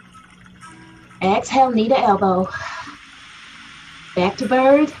 Exhale, knee to elbow. Back to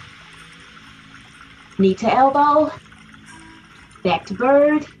bird. Knee to elbow. Back to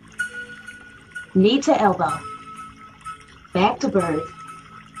bird. Knee to elbow. Back to bird.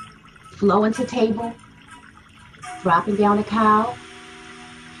 Flow into table. Dropping down to cow.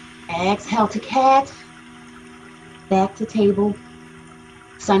 Exhale to cat. Back to table.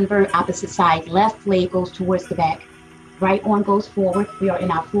 Sunbird opposite side. Left leg goes towards the back. Right arm goes forward. We are in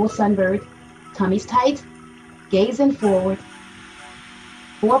our full sunbird. Tummy's tight. Gazing forward.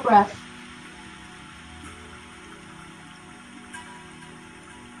 4 breaths.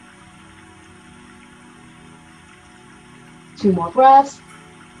 Two more breaths.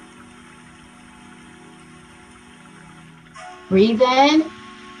 Breathe in.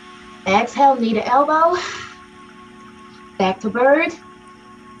 Exhale, knee to elbow. Back to bird.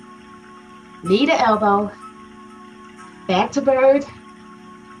 knee to elbow, back to bird,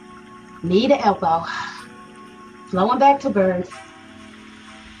 knee to elbow, flowing back to bird,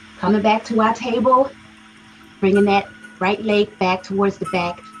 coming back to our table, bringing that right leg back towards the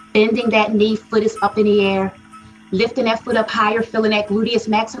back, bending that knee, foot is up in the air, lifting that foot up higher, feeling that gluteus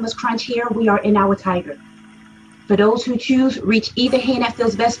maximus crunch here. We are in our tiger. For those who choose, reach either hand that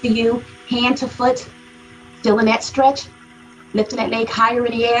feels best for you, hand to foot, feeling that stretch, lifting that leg higher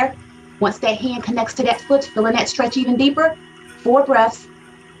in the air. Once that hand connects to that foot, feeling that stretch even deeper. 4 breaths.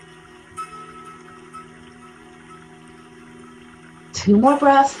 2 more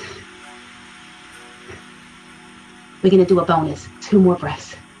breaths. We're going to do a bonus. 2 more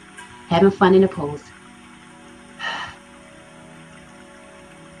breaths. Having fun in the pose.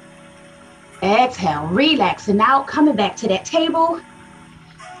 Exhale, relaxing out, coming back to that table.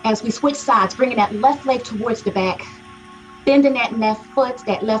 As we switch sides, bringing that left leg towards the back, bending that left foot,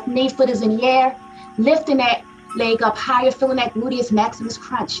 that left knee, foot is in the air, lifting that leg up higher, feeling that gluteus maximus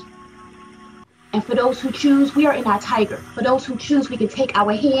crunch. And for those who choose, we are in our tiger. For those who choose, we can take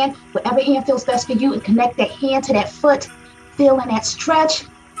our hand, whatever hand feels best for you, and connect that hand to that foot, feeling that stretch.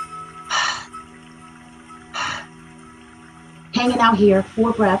 Hanging out here,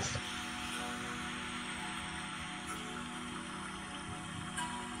 4 breaths.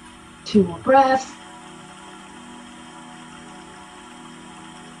 2 more breaths.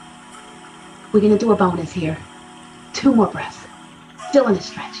 We're going to do a bonus here. 2 more breaths. Still in the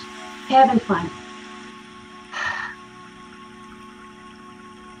stretch. Having fun.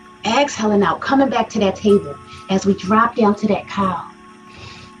 Exhaling out, coming back to that table as we drop down to that cow.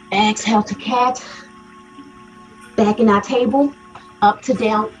 Exhale to cat. Back in our table. Up to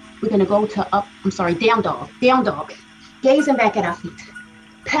down. We're going to go to down dog. Down dog. Gazing back at our feet.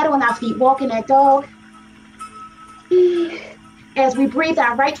 Pedaling our feet, walking that dog. As we breathe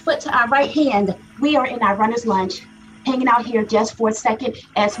our right foot to our right hand, we are in our runner's lunge. Hanging out here just for a second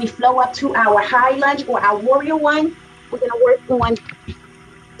as we flow up to our high lunge or our warrior one. We're going to work on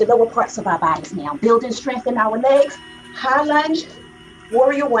the lower parts of our bodies now. Building strength in our legs. High lunge,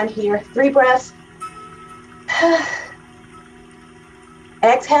 warrior one here. 3 breaths.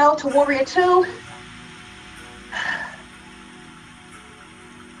 Exhale to warrior 2.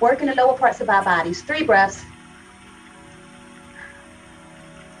 Working the lower parts of our bodies. 3 breaths.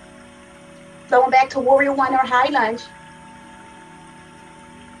 Flowing back to warrior 1 or high lunge.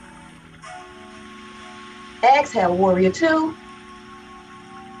 Exhale, warrior 2.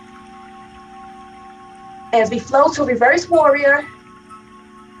 As we flow to reverse warrior.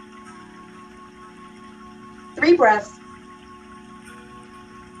 3 breaths.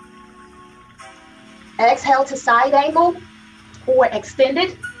 Exhale to side angle or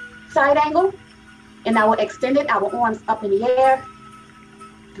extended side angle. And now we'll extend it, our arms up in the air.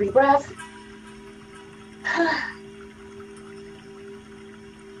 3 breaths.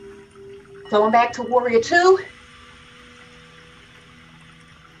 Going back to warrior 2.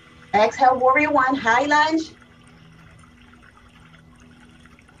 Exhale, warrior 1, high lunge.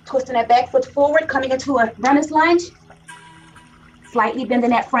 Twisting that back foot forward, coming into a runner's lunge. Slightly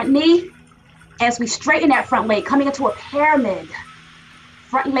bending that front knee. As we straighten that front leg, coming into a pyramid.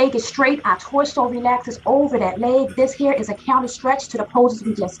 Front leg is straight, our torso relaxes over that leg. This here is a counter stretch to the poses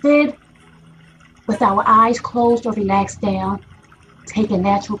we just did. With our eyes closed or relaxed down, taking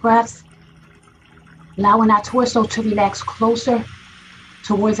natural breaths, allowing our torso to relax closer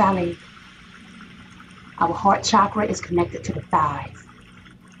towards our leg. Our heart chakra is connected to the thighs.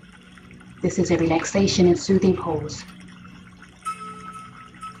 This is a relaxation and soothing pose.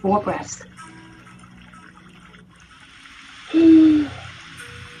 4 breaths.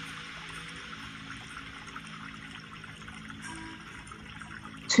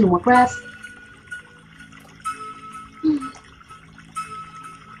 2 more breaths.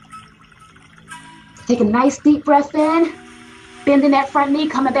 Take a nice deep breath in, bending that front knee,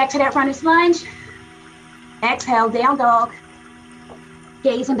 coming back to that runner's lunge. Exhale, down dog.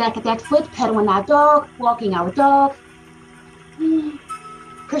 Gazing back at that foot, pedaling our dog, walking our dog.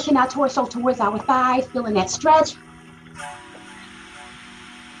 Pushing our torso towards our thighs, feeling that stretch.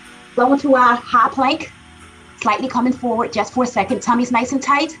 Going to our high plank, slightly coming forward just for a second. Tummy's nice and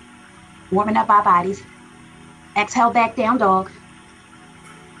tight, warming up our bodies. Exhale, back down dog.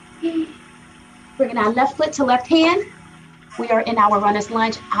 Bringing our left foot to left hand. We are in our runner's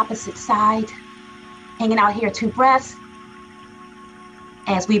lunge, opposite side. Hanging out here, 2 breaths.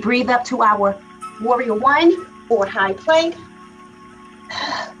 As we breathe up to our warrior 1 or high plank.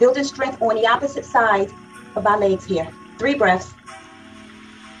 Building strength on the opposite side of our legs here. 3 breaths.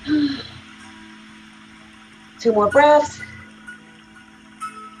 2 more breaths.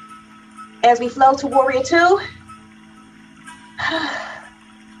 As we flow to warrior two,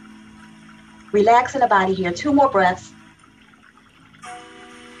 relaxing the body here. 2 more breaths.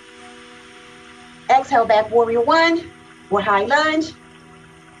 Exhale back, warrior one, or high lunge.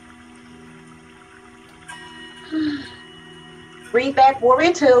 Breathe back,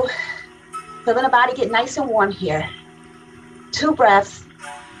 warrior two. Feeling the body get nice and warm here. 2 breaths.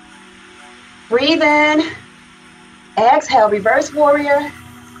 Breathe in. Exhale, reverse warrior.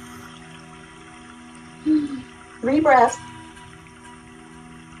 3 breaths.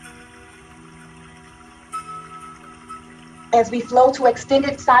 As we flow to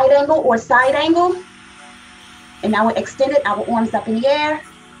extended side angle or side angle. And now we're extended, our arms up in the air,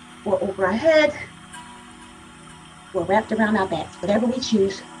 or over our head, or wrapped around our backs, whatever we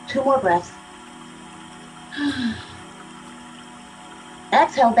choose. 2 more breaths.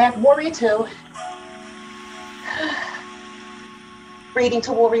 Exhale back, warrior two. Breathing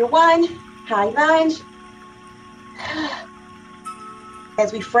to warrior one, high lunge.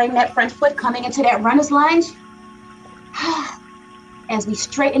 As we frame that front foot, coming into that runner's lunge. As we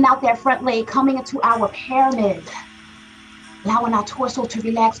straighten out that front leg, coming into our pyramid. Allowing our torso to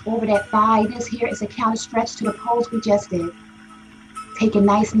relax over that thigh. This here is a counter stretch to the pose we just did. Taking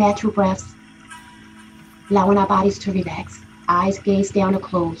nice natural breaths. Allowing our bodies to relax. Eyes gaze down or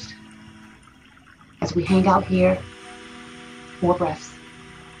closed. As we hang out here, 4 breaths.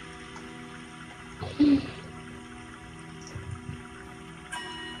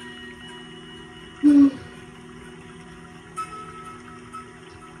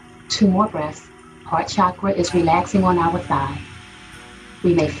 Two more breaths. Heart chakra is relaxing on our thigh.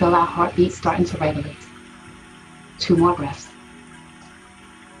 We may feel our heartbeat starting to regulate. 2 more breaths.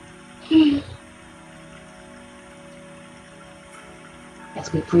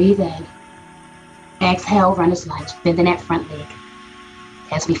 As we breathe in, exhale, runner's lunge, bending that front leg.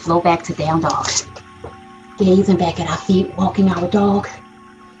 As we flow back to down dog. Gazing back at our feet, walking our dog.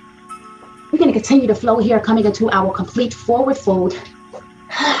 We're going to continue to flow here, coming into our complete forward fold.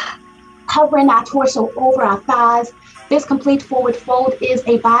 Hovering our torso over our thighs. This complete forward fold is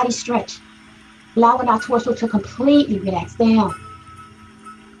a body stretch, allowing our torso to completely relax down.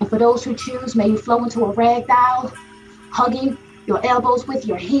 And for those who choose, may you flow into a ragdoll, hugging your elbows with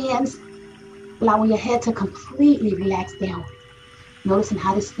your hands, allowing your head to completely relax down. Noticing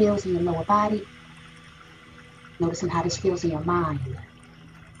how this feels in your lower body. Noticing how this feels in your mind.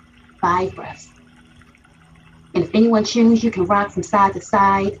 5 breaths. And if anyone chooses, you can rock from side to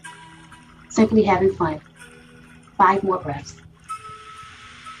side, simply having fun. 5 more breaths.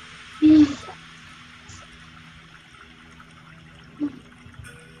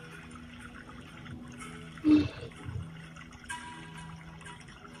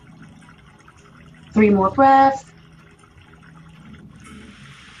 3 more breaths.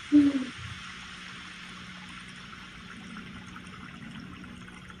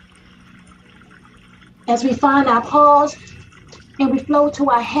 As we find our pause and we flow to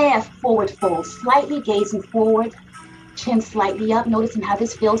our half forward fold, slightly gazing forward, chin slightly up, noticing how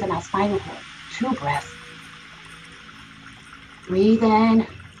this feels in our spinal cord. 2 breaths. Breathe in.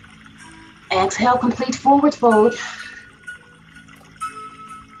 Exhale, complete forward fold.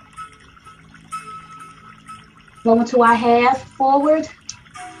 Flow into our half forward.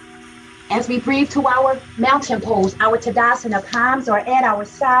 As we breathe to our mountain pose, our Tadasana, palms are at our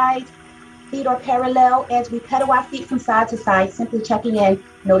side. Feet are parallel as we pedal our feet from side to side, simply checking in,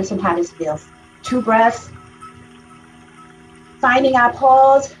 noticing how this feels. 2 breaths. Finding our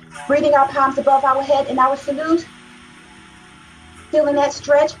pause, breathing our palms above our head in our salute. Feeling that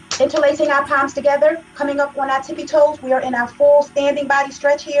stretch, interlacing our palms together, coming up on our tippy toes. We are in our full standing body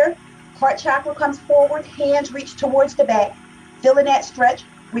stretch here. Heart chakra comes forward, hands reach towards the back. Feeling that stretch.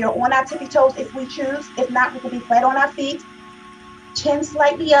 We are on our tippy toes if we choose. If not, we can be flat on our feet. Chin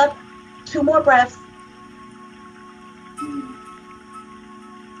slightly up. 2 more breaths.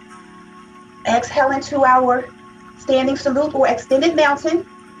 Exhale into our standing salute or extended mountain.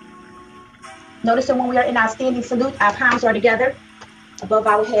 Noticing when we are in our standing salute, our palms are together above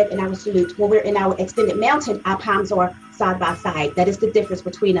our head in our salute. When we're in our extended mountain, our palms are side by side. That is the difference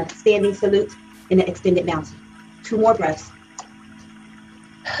between a standing salute and an extended mountain. 2 more breaths.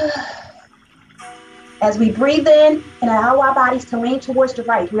 As we breathe in and allow our bodies to lean towards the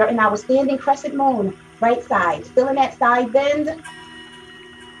right, we are in our standing crescent moon, right side. Feeling that side bend.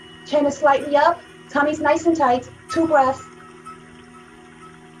 Chin is slightly up, tummy's nice and tight. 2 breaths.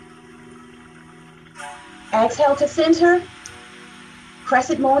 Exhale to center.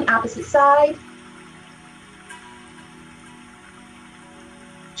 Crescent moon, opposite side.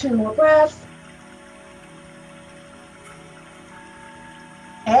 2 more breaths.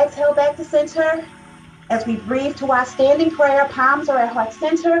 Exhale exhale back to center. As we breathe to our standing prayer, palms are at heart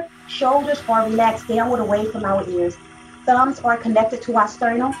center, shoulders are relaxed downward away from our ears. Thumbs are connected to our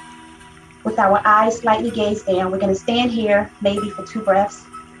sternum with our eyes slightly gazed down. We're going to stand here maybe for 2 breaths.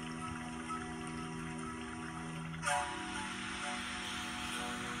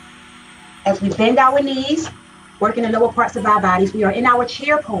 As we bend our knees, working the lower parts of our bodies, we are in our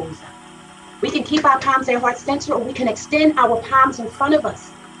chair pose. We can keep our palms at heart center, or we can extend our palms in front of us.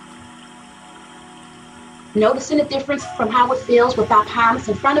 Noticing the difference from how it feels with our palms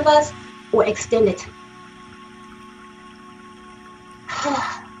in front of us or extended.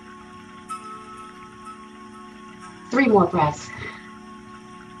 3 more breaths.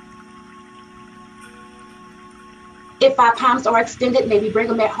 If our palms are extended, maybe bring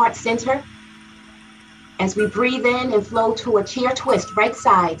them at heart center. As we breathe in and flow to a chair twist, right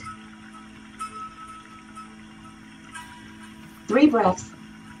side. 3 breaths.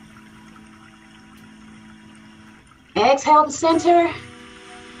 Exhale to center.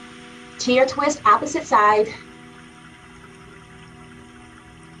 Chair twist, opposite side.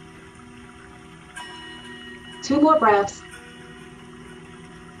 2 more breaths.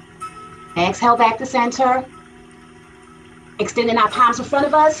 Exhale back to center. Extending our palms in front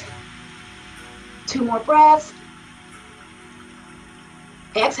of us. 2 more breaths.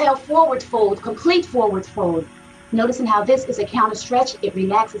 Exhale, forward fold, complete forward fold. Noticing how this is a counter stretch. It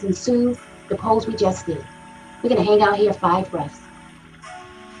relaxes and soothes the pose we just did. We're going to hang out here 5 breaths.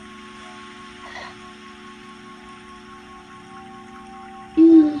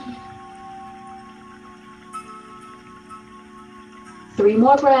 Three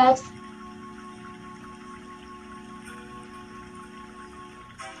more breaths.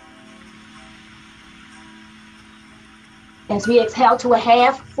 As we exhale to a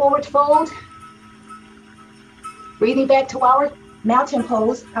half forward fold, breathing back to our mountain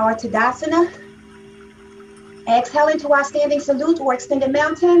pose, our Tadasana. Exhale into our standing salute or extended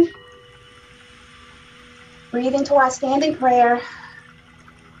mountain. Breathe into our standing prayer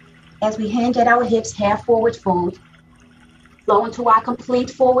as we hinge at our hips, half forward fold. Flow into our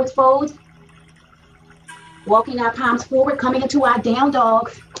complete forward fold. Walking our palms forward, coming into our down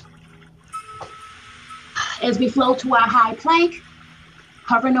dog. As we flow to our high plank,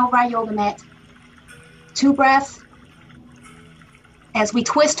 hovering over our yoga mat. 2 breaths. As we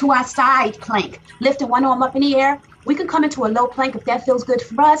twist to our side plank, lifting one arm up in the air. We can come into a low plank if that feels good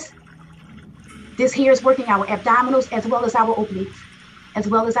for us. This here is working our abdominals as well as our obliques, as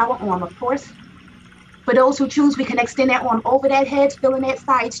well as our arm, of course. For those who choose, we can extend that arm over that head, feeling that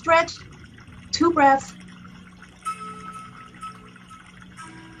side stretch. 2 breaths.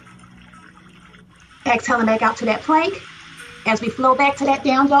 Exhaling back out to that plank. As we flow back to that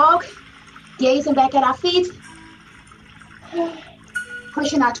down dog, gazing back at our feet.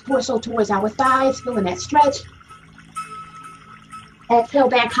 Pushing our torso towards our thighs, feeling that stretch. Exhale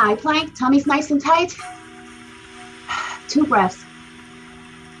back, high plank, tummy's nice and tight. 2 breaths.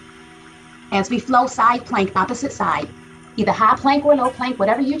 As we flow side plank, opposite side. Either high plank or low plank,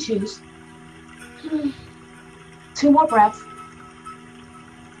 whatever you choose. 2 more breaths.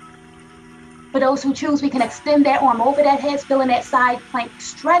 For those who choose, we can extend that arm over that head, feeling that side plank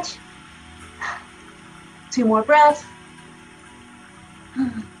stretch. 2 more breaths.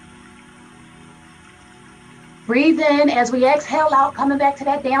 Breathe in as we exhale out, coming back to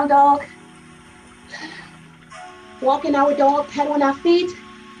that down dog. Walking our dog, pedaling our feet.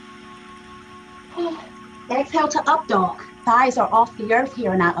 Exhale to up dog. Thighs are off the earth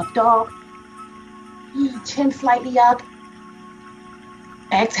here in our up dog. Chin slightly up.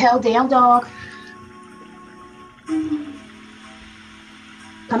 Exhale, down dog.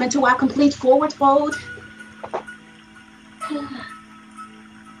 Come into our complete forward fold.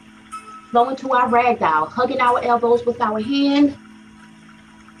 Flow into our ragdoll, hugging our elbows with our hand.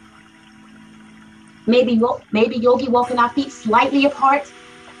 Maybe yogi walking our feet slightly apart,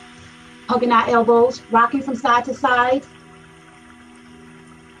 hugging our elbows, rocking from side to side.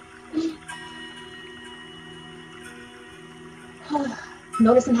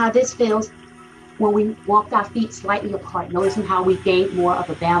 Noticing how this feels when we walked our feet slightly apart. Noticing how we gained more of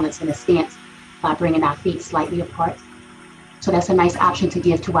a balance in a stance by bringing our feet slightly apart. So that's a nice option to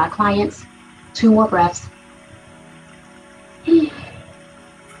give to our clients. 2 more breaths.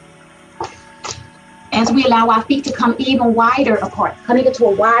 As we allow our feet to come even wider apart, coming into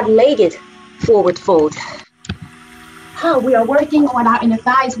a wide-legged forward fold. We are working on our inner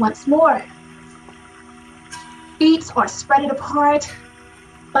thighs once more. Feet are spread apart.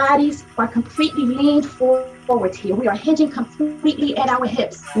 Bodies are completely leaned forward here. We are hinging completely at our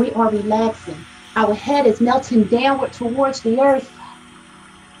hips. We are relaxing. Our head is melting downward towards the earth.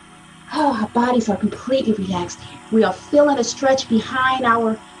 Oh, our bodies are completely relaxed. We are feeling a stretch behind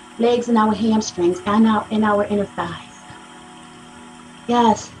our legs and our hamstrings and our inner thighs.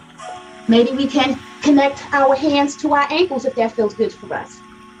 Yes. Maybe we can connect our hands to our ankles if that feels good for us.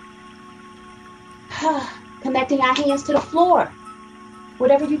 Connecting our hands to the floor,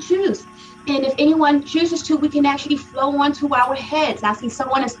 whatever you choose. And if anyone chooses to, we can actually flow onto our heads. I see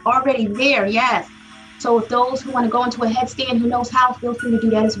someone is already there, yes. So if those who want to go into a headstand, who knows how, feel free to do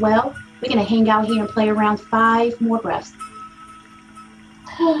that as well. We're going to hang out here and play around 5 more breaths.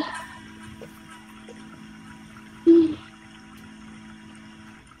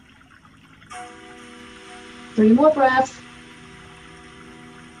 3 more breaths.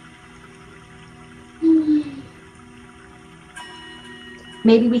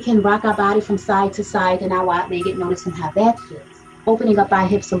 Maybe we can rock our body from side to side and our wide-legged, noticing how that feels. Opening up our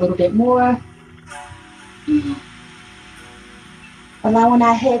hips a little bit more. Allowing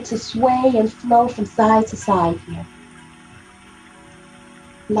our head to sway and flow from side to side here.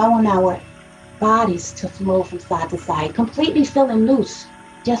 Allowing our bodies to flow from side to side, completely feeling loose,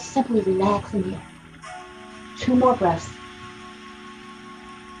 just simply relaxing here. 2 more breaths.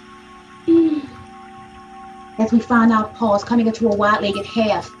 As we find our pause, coming into a wide-legged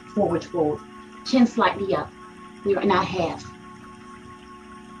half forward fold, chin slightly up. We are in our half.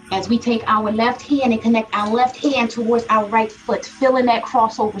 As we take our left hand and connect our left hand towards our right foot, feeling that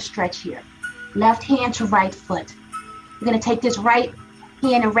crossover stretch here. Left hand to right foot. We're going to take this right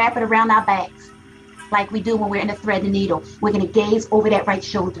hand and wrap it around our backs, like we do when we're in the thread and needle. We're going to gaze over that right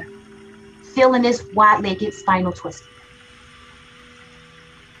shoulder, feeling this wide-legged spinal twist.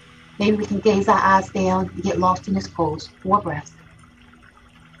 Maybe we can gaze our eyes down and get lost in this pose. 4 breaths.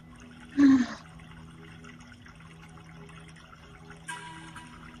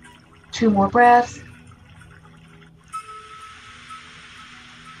 2 more breaths.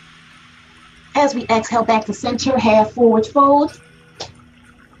 As we exhale back to center, half forward fold.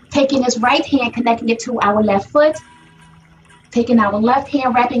 Taking this right hand, connecting it to our left foot. Taking our left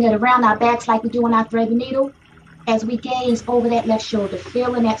hand, wrapping it around our backs like we do in our thread and needle. As we gaze over that left shoulder,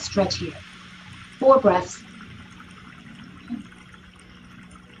 feeling that stretch here. 4 breaths.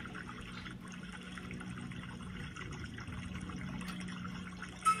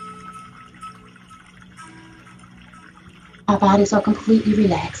 Our bodies are completely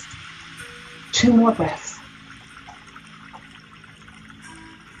relaxed. 2 more breaths.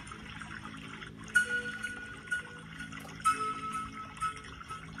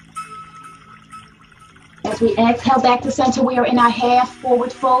 As we exhale back to center, we are in our half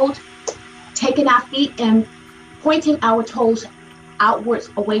forward fold, taking our feet and pointing our toes outwards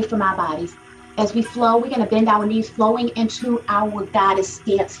away from our bodies. As we flow, we're going to bend our knees, flowing into our goddess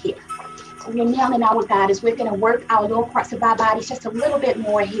stance here. So we're now in our goddess. We're going to work our lower parts of our bodies just a little bit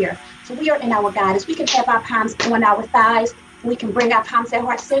more here. So we are in our goddess. We can have our palms on our thighs. We can bring our palms at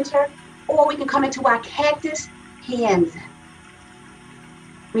heart center, or we can come into our cactus hands.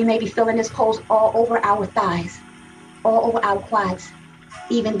 We may be feeling this pose all over our thighs, all over our quads,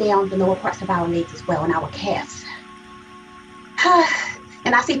 even down the lower parts of our legs as well, and our calves.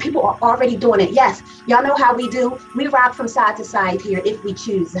 And I see people are already doing it. Yes, y'all know how we do. We rock from side to side here if we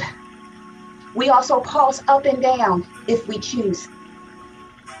choose. We also pulse up and down if we choose.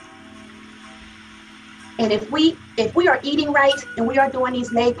 And if we are eating right and we are doing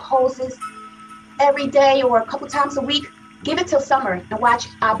these leg poses every day or a couple times a week, give it till summer and watch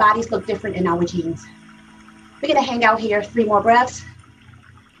our bodies look different in our jeans. We're gonna hang out here, 3 more breaths.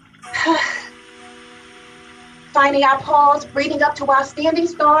 Finding our pause, breathing up to our standing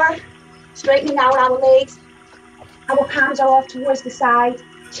star, straightening out our legs. Our palms are off towards the side.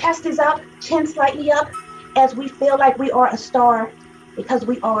 Chest is up, chin slightly up, as we feel like we are a star, because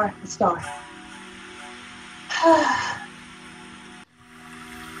we are a star.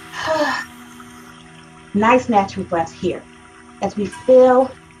 Nice natural breaths here, as we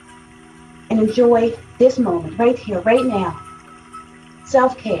feel and enjoy this moment right here, right now.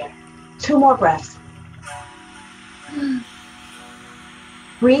 Self-care. 2 more breaths.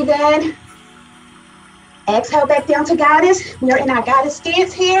 Breathe in. Exhale back down to goddess. We are in our goddess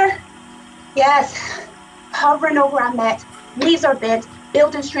stance here. Yes. Hovering over our mat. Knees are bent,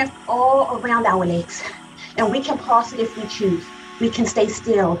 building strength all around our legs. And we can pause it if we choose. We can stay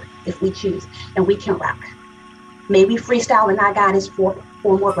still if we choose. And we can rock. May we freestyle in our goddess for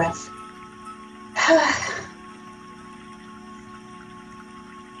 4 more breaths.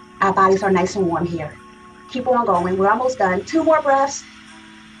 Our bodies are nice and warm here. Keep on going. We're almost done. 2 more breaths.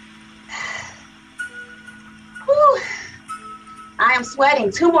 Whew. I am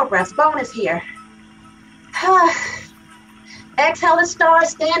sweating. 2 more breaths. Bonus here. Exhale to star.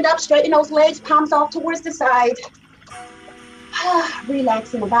 Stand up, straighten those legs, palms off towards the side.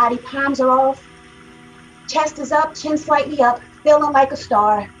 Relaxing the body, palms are off. Chest is up, chin slightly up, feeling like a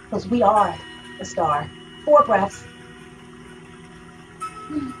star, because we are a star. 4 breaths.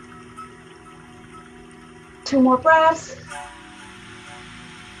 2 more breaths.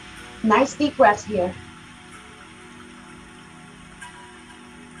 Nice deep breaths here.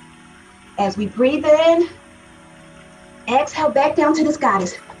 As we breathe in, exhale back down to this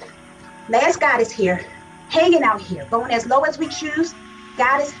goddess. Last goddess here, hanging out here, going as low as we choose.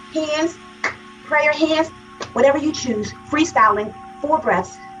 Goddess hands, prayer hands, whatever you choose. Freestyling, 4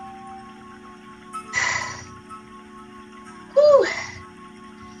 breaths. Whew.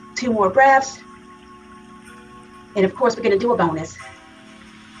 2 more breaths. And of course, we're gonna do a bonus.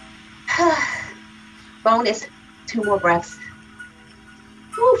 Bonus, 2 more breaths.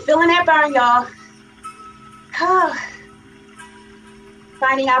 Whew, feeling that burn, y'all.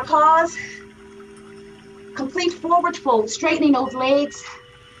 Finding our pause. Complete forward fold, straightening those legs.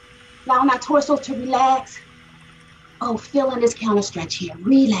 Allowing our torso to relax. Oh, feeling this counter stretch here.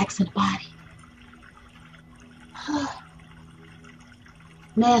 Relaxing the body.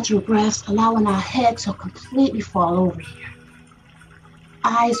 Natural breaths, allowing our head to completely fall over here.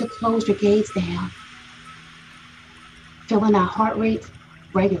 Eyes are closed, your gaze down. Feeling our heart rate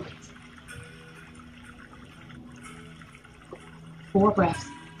regulate. 4 breaths.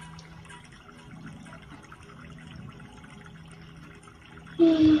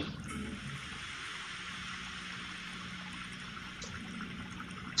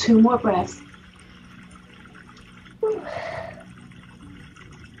 Two more breaths.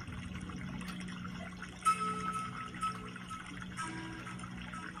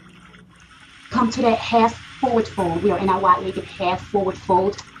 Come to that half forward fold. We are in our wide-legged half forward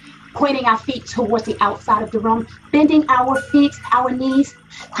fold, pointing our feet towards the outside of the room, bending our feet, our knees,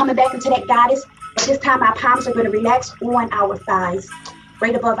 coming back into that goddess. At this time, our palms are going to relax on our thighs,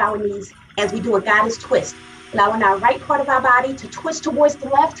 right above our knees, as we do a goddess twist, allowing our right part of our body to twist towards the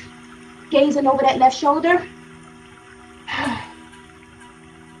left, gazing over that left shoulder.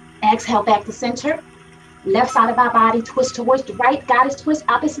 Exhale back to center. Left side of our body, twist towards the right, goddess twist,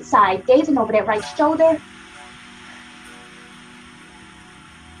 opposite side, gazing over that right shoulder.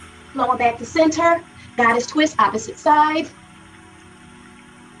 Flowing back to center, goddess twist, opposite side.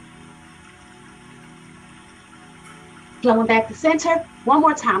 Flowing back to center, one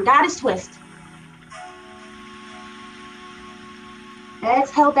more time, goddess twist.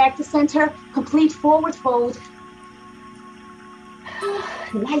 Exhale back to center, complete forward fold.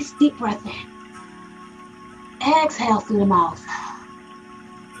 Nice deep breath in. Exhale through the mouth.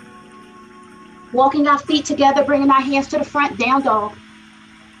 Walking our feet together, bringing our hands to the front, down dog.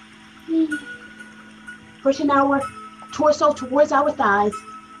 Pushing our torso towards our thighs.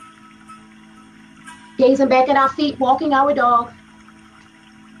 Gazing back at our feet, walking our dog.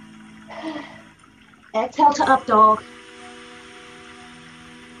 Exhale to up dog.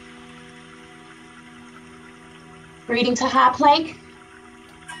 Breathing to high plank.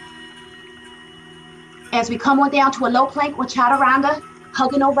 As we come on down to a low plank or chaturanga,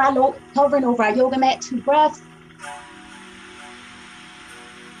 hovering over our yoga mat, 2 breaths.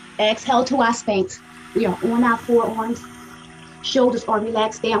 Exhale to our Sphinx. We are on our forearms. Shoulders are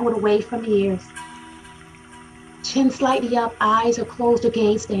relaxed downward away from the ears. Chin slightly up, eyes are closed or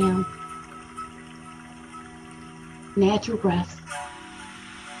gaze down. Natural breath.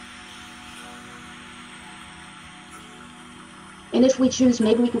 And if we choose,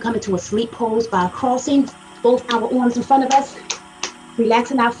 maybe we can come into a sleep pose by crossing both our arms in front of us,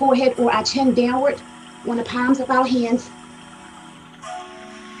 relaxing our forehead or our chin downward on the palms of our hands.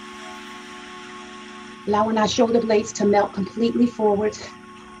 Allowing our shoulder blades to melt completely forward.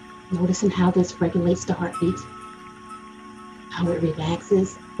 Noticing how this regulates the heartbeat, how it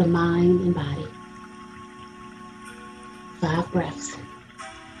relaxes the mind and body. 5 breaths.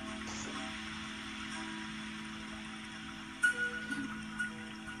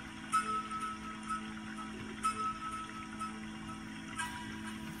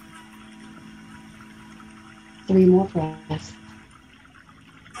 Three more breaths.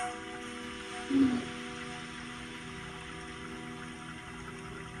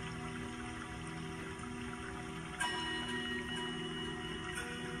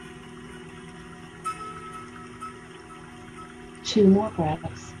 Two more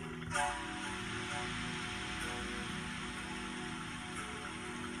breaths.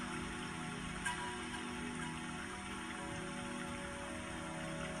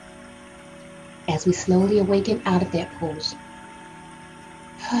 As we slowly awaken out of that pose,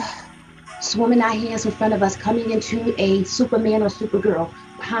 Swimming our hands in front of us, coming into a Superman or Supergirl.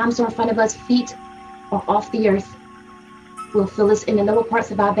 Palms are in front of us, feet are off the earth. We'll feel this in the lower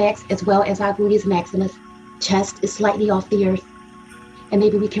parts of our backs as well as our gluteus maximus. Chest is slightly off the earth. And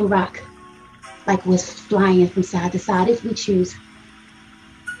maybe we can rock like we're flying from side to side if we choose.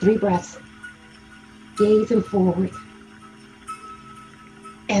 3 breaths. Gazing forward.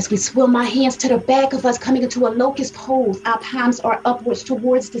 As we swim our hands to the back of us, coming into a locust pose. Our palms are upwards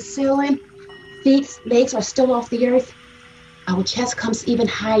towards the ceiling. Feet, legs are still off the earth. Our chest comes even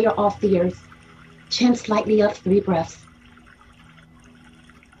higher off the earth. Chin slightly up, 3 breaths.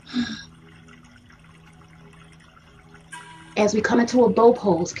 As we come into a bow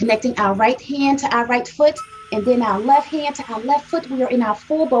pose, connecting our right hand to our right foot, and then our left hand to our left foot. We are in our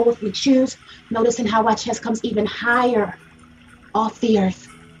full bow if we choose. Noticing how our chest comes even higher off the earth.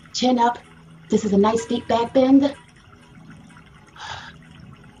 Chin up. This is a nice deep back bend.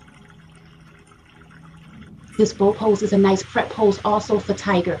 This bow pose is a nice prep pose also for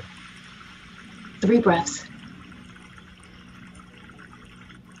tiger. 3 breaths.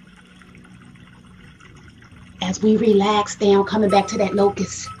 As we relax down, coming back to that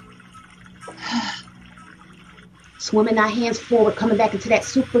locust. Swimming our hands forward, coming back into that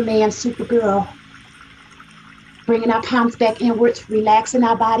Superman, Supergirl. Bringing our palms back inwards, relaxing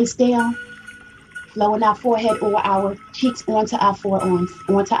our bodies down. Flowing our forehead or our cheeks onto our forearms,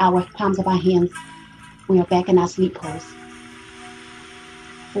 onto our palms of our hands. We are back in our sleep pose.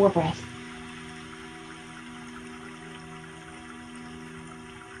 4 breaths.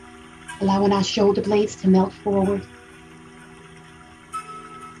 Allowing our shoulder blades to melt forward.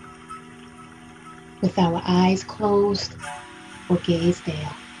 With our eyes closed or gaze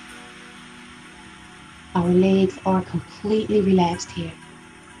down. Our legs are completely relaxed here.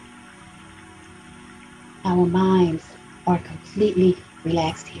 Our minds are completely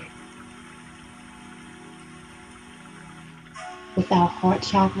relaxed here. With our heart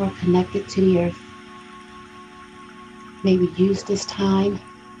chakra connected to the earth, may we use this time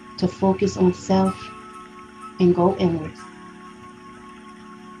to focus on self and go inwards.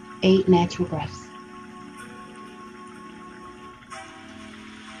 8 natural breaths.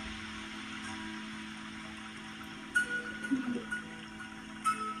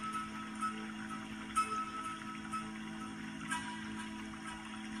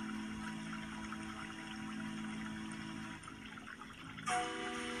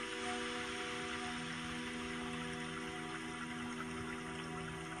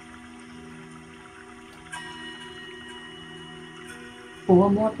 Four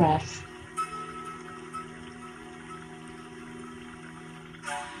more breaths.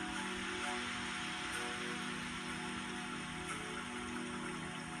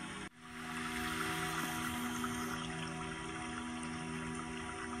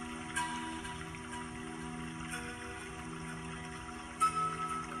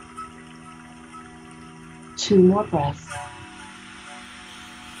 Two more breaths.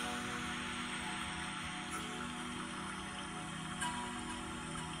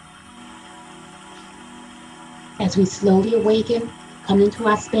 As we slowly awaken, come into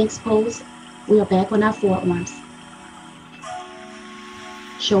our Spanx pose, we are back on our forearms.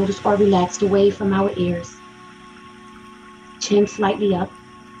 Shoulders are relaxed away from our ears. Chin slightly up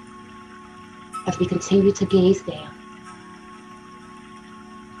as we continue to gaze down.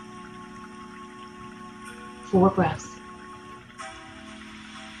 4 breaths.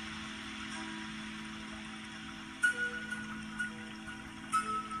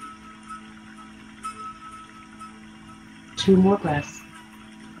 Two more breaths.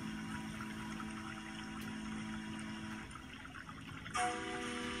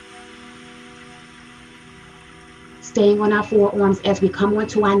 Staying on our forearms as we come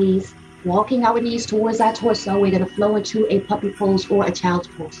onto our knees, walking our knees towards our torso. We're going to flow into a puppy pose or a child's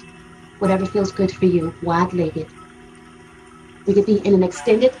pose. Whatever feels good for you, wide-legged. We could be in an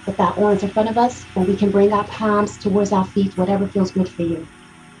extended with our arms in front of us, or we can bring our palms towards our feet, whatever feels good for you.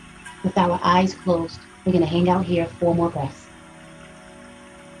 With our eyes closed, we're going to hang out here 4 more breaths.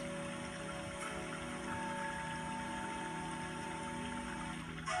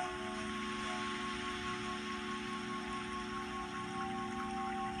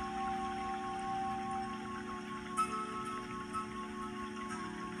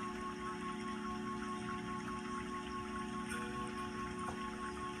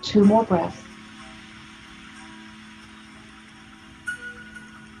 Two more breaths.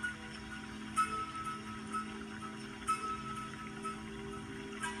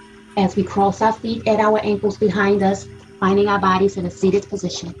 As we cross our feet at our ankles behind us, finding our bodies in a seated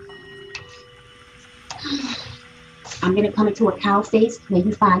position. I'm I'm going to come into a cow face. May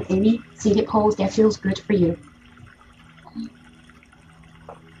you find any seated pose that feels good for you.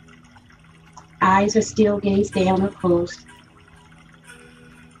 Eyes are still gazed down or closed.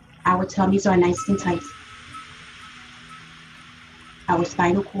 Our tummies are nice and tight. Our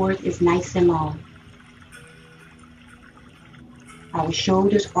spinal cord is nice and long. Our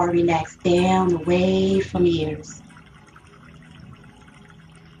shoulders are relaxed down away from the ears.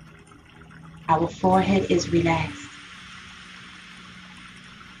 Our forehead is relaxed.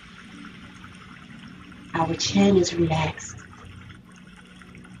 Our chin is relaxed.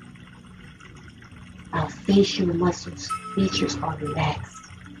 Our facial muscles, features are relaxed.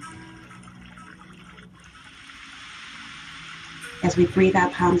 As we breathe our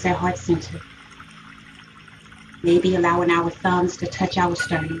palms at heart center, maybe allowing our thumbs to touch our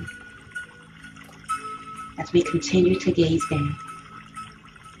sternum as we continue to gaze down.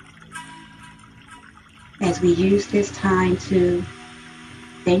 As we use this time to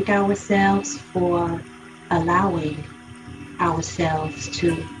thank ourselves for allowing ourselves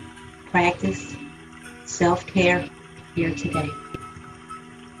to practice self-care here today.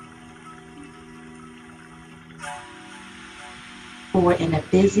 For in a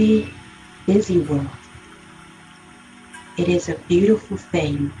busy, busy world, it is a beautiful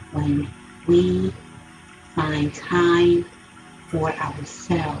thing when we find time for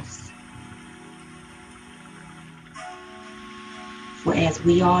ourselves. For as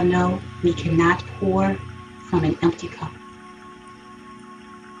we all know, we cannot pour from an empty cup.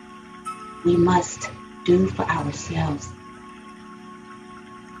 We must do for ourselves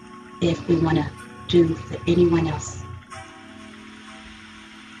if we want to do for anyone else.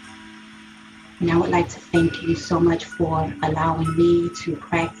 And I would like to thank you so much for allowing me to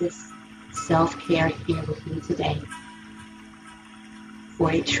practice self-care here with you today.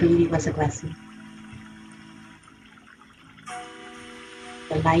 For it truly was a blessing.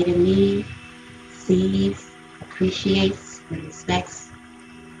 The light in me sees, appreciates, and respects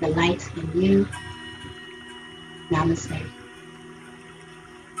the light in you. Namaste.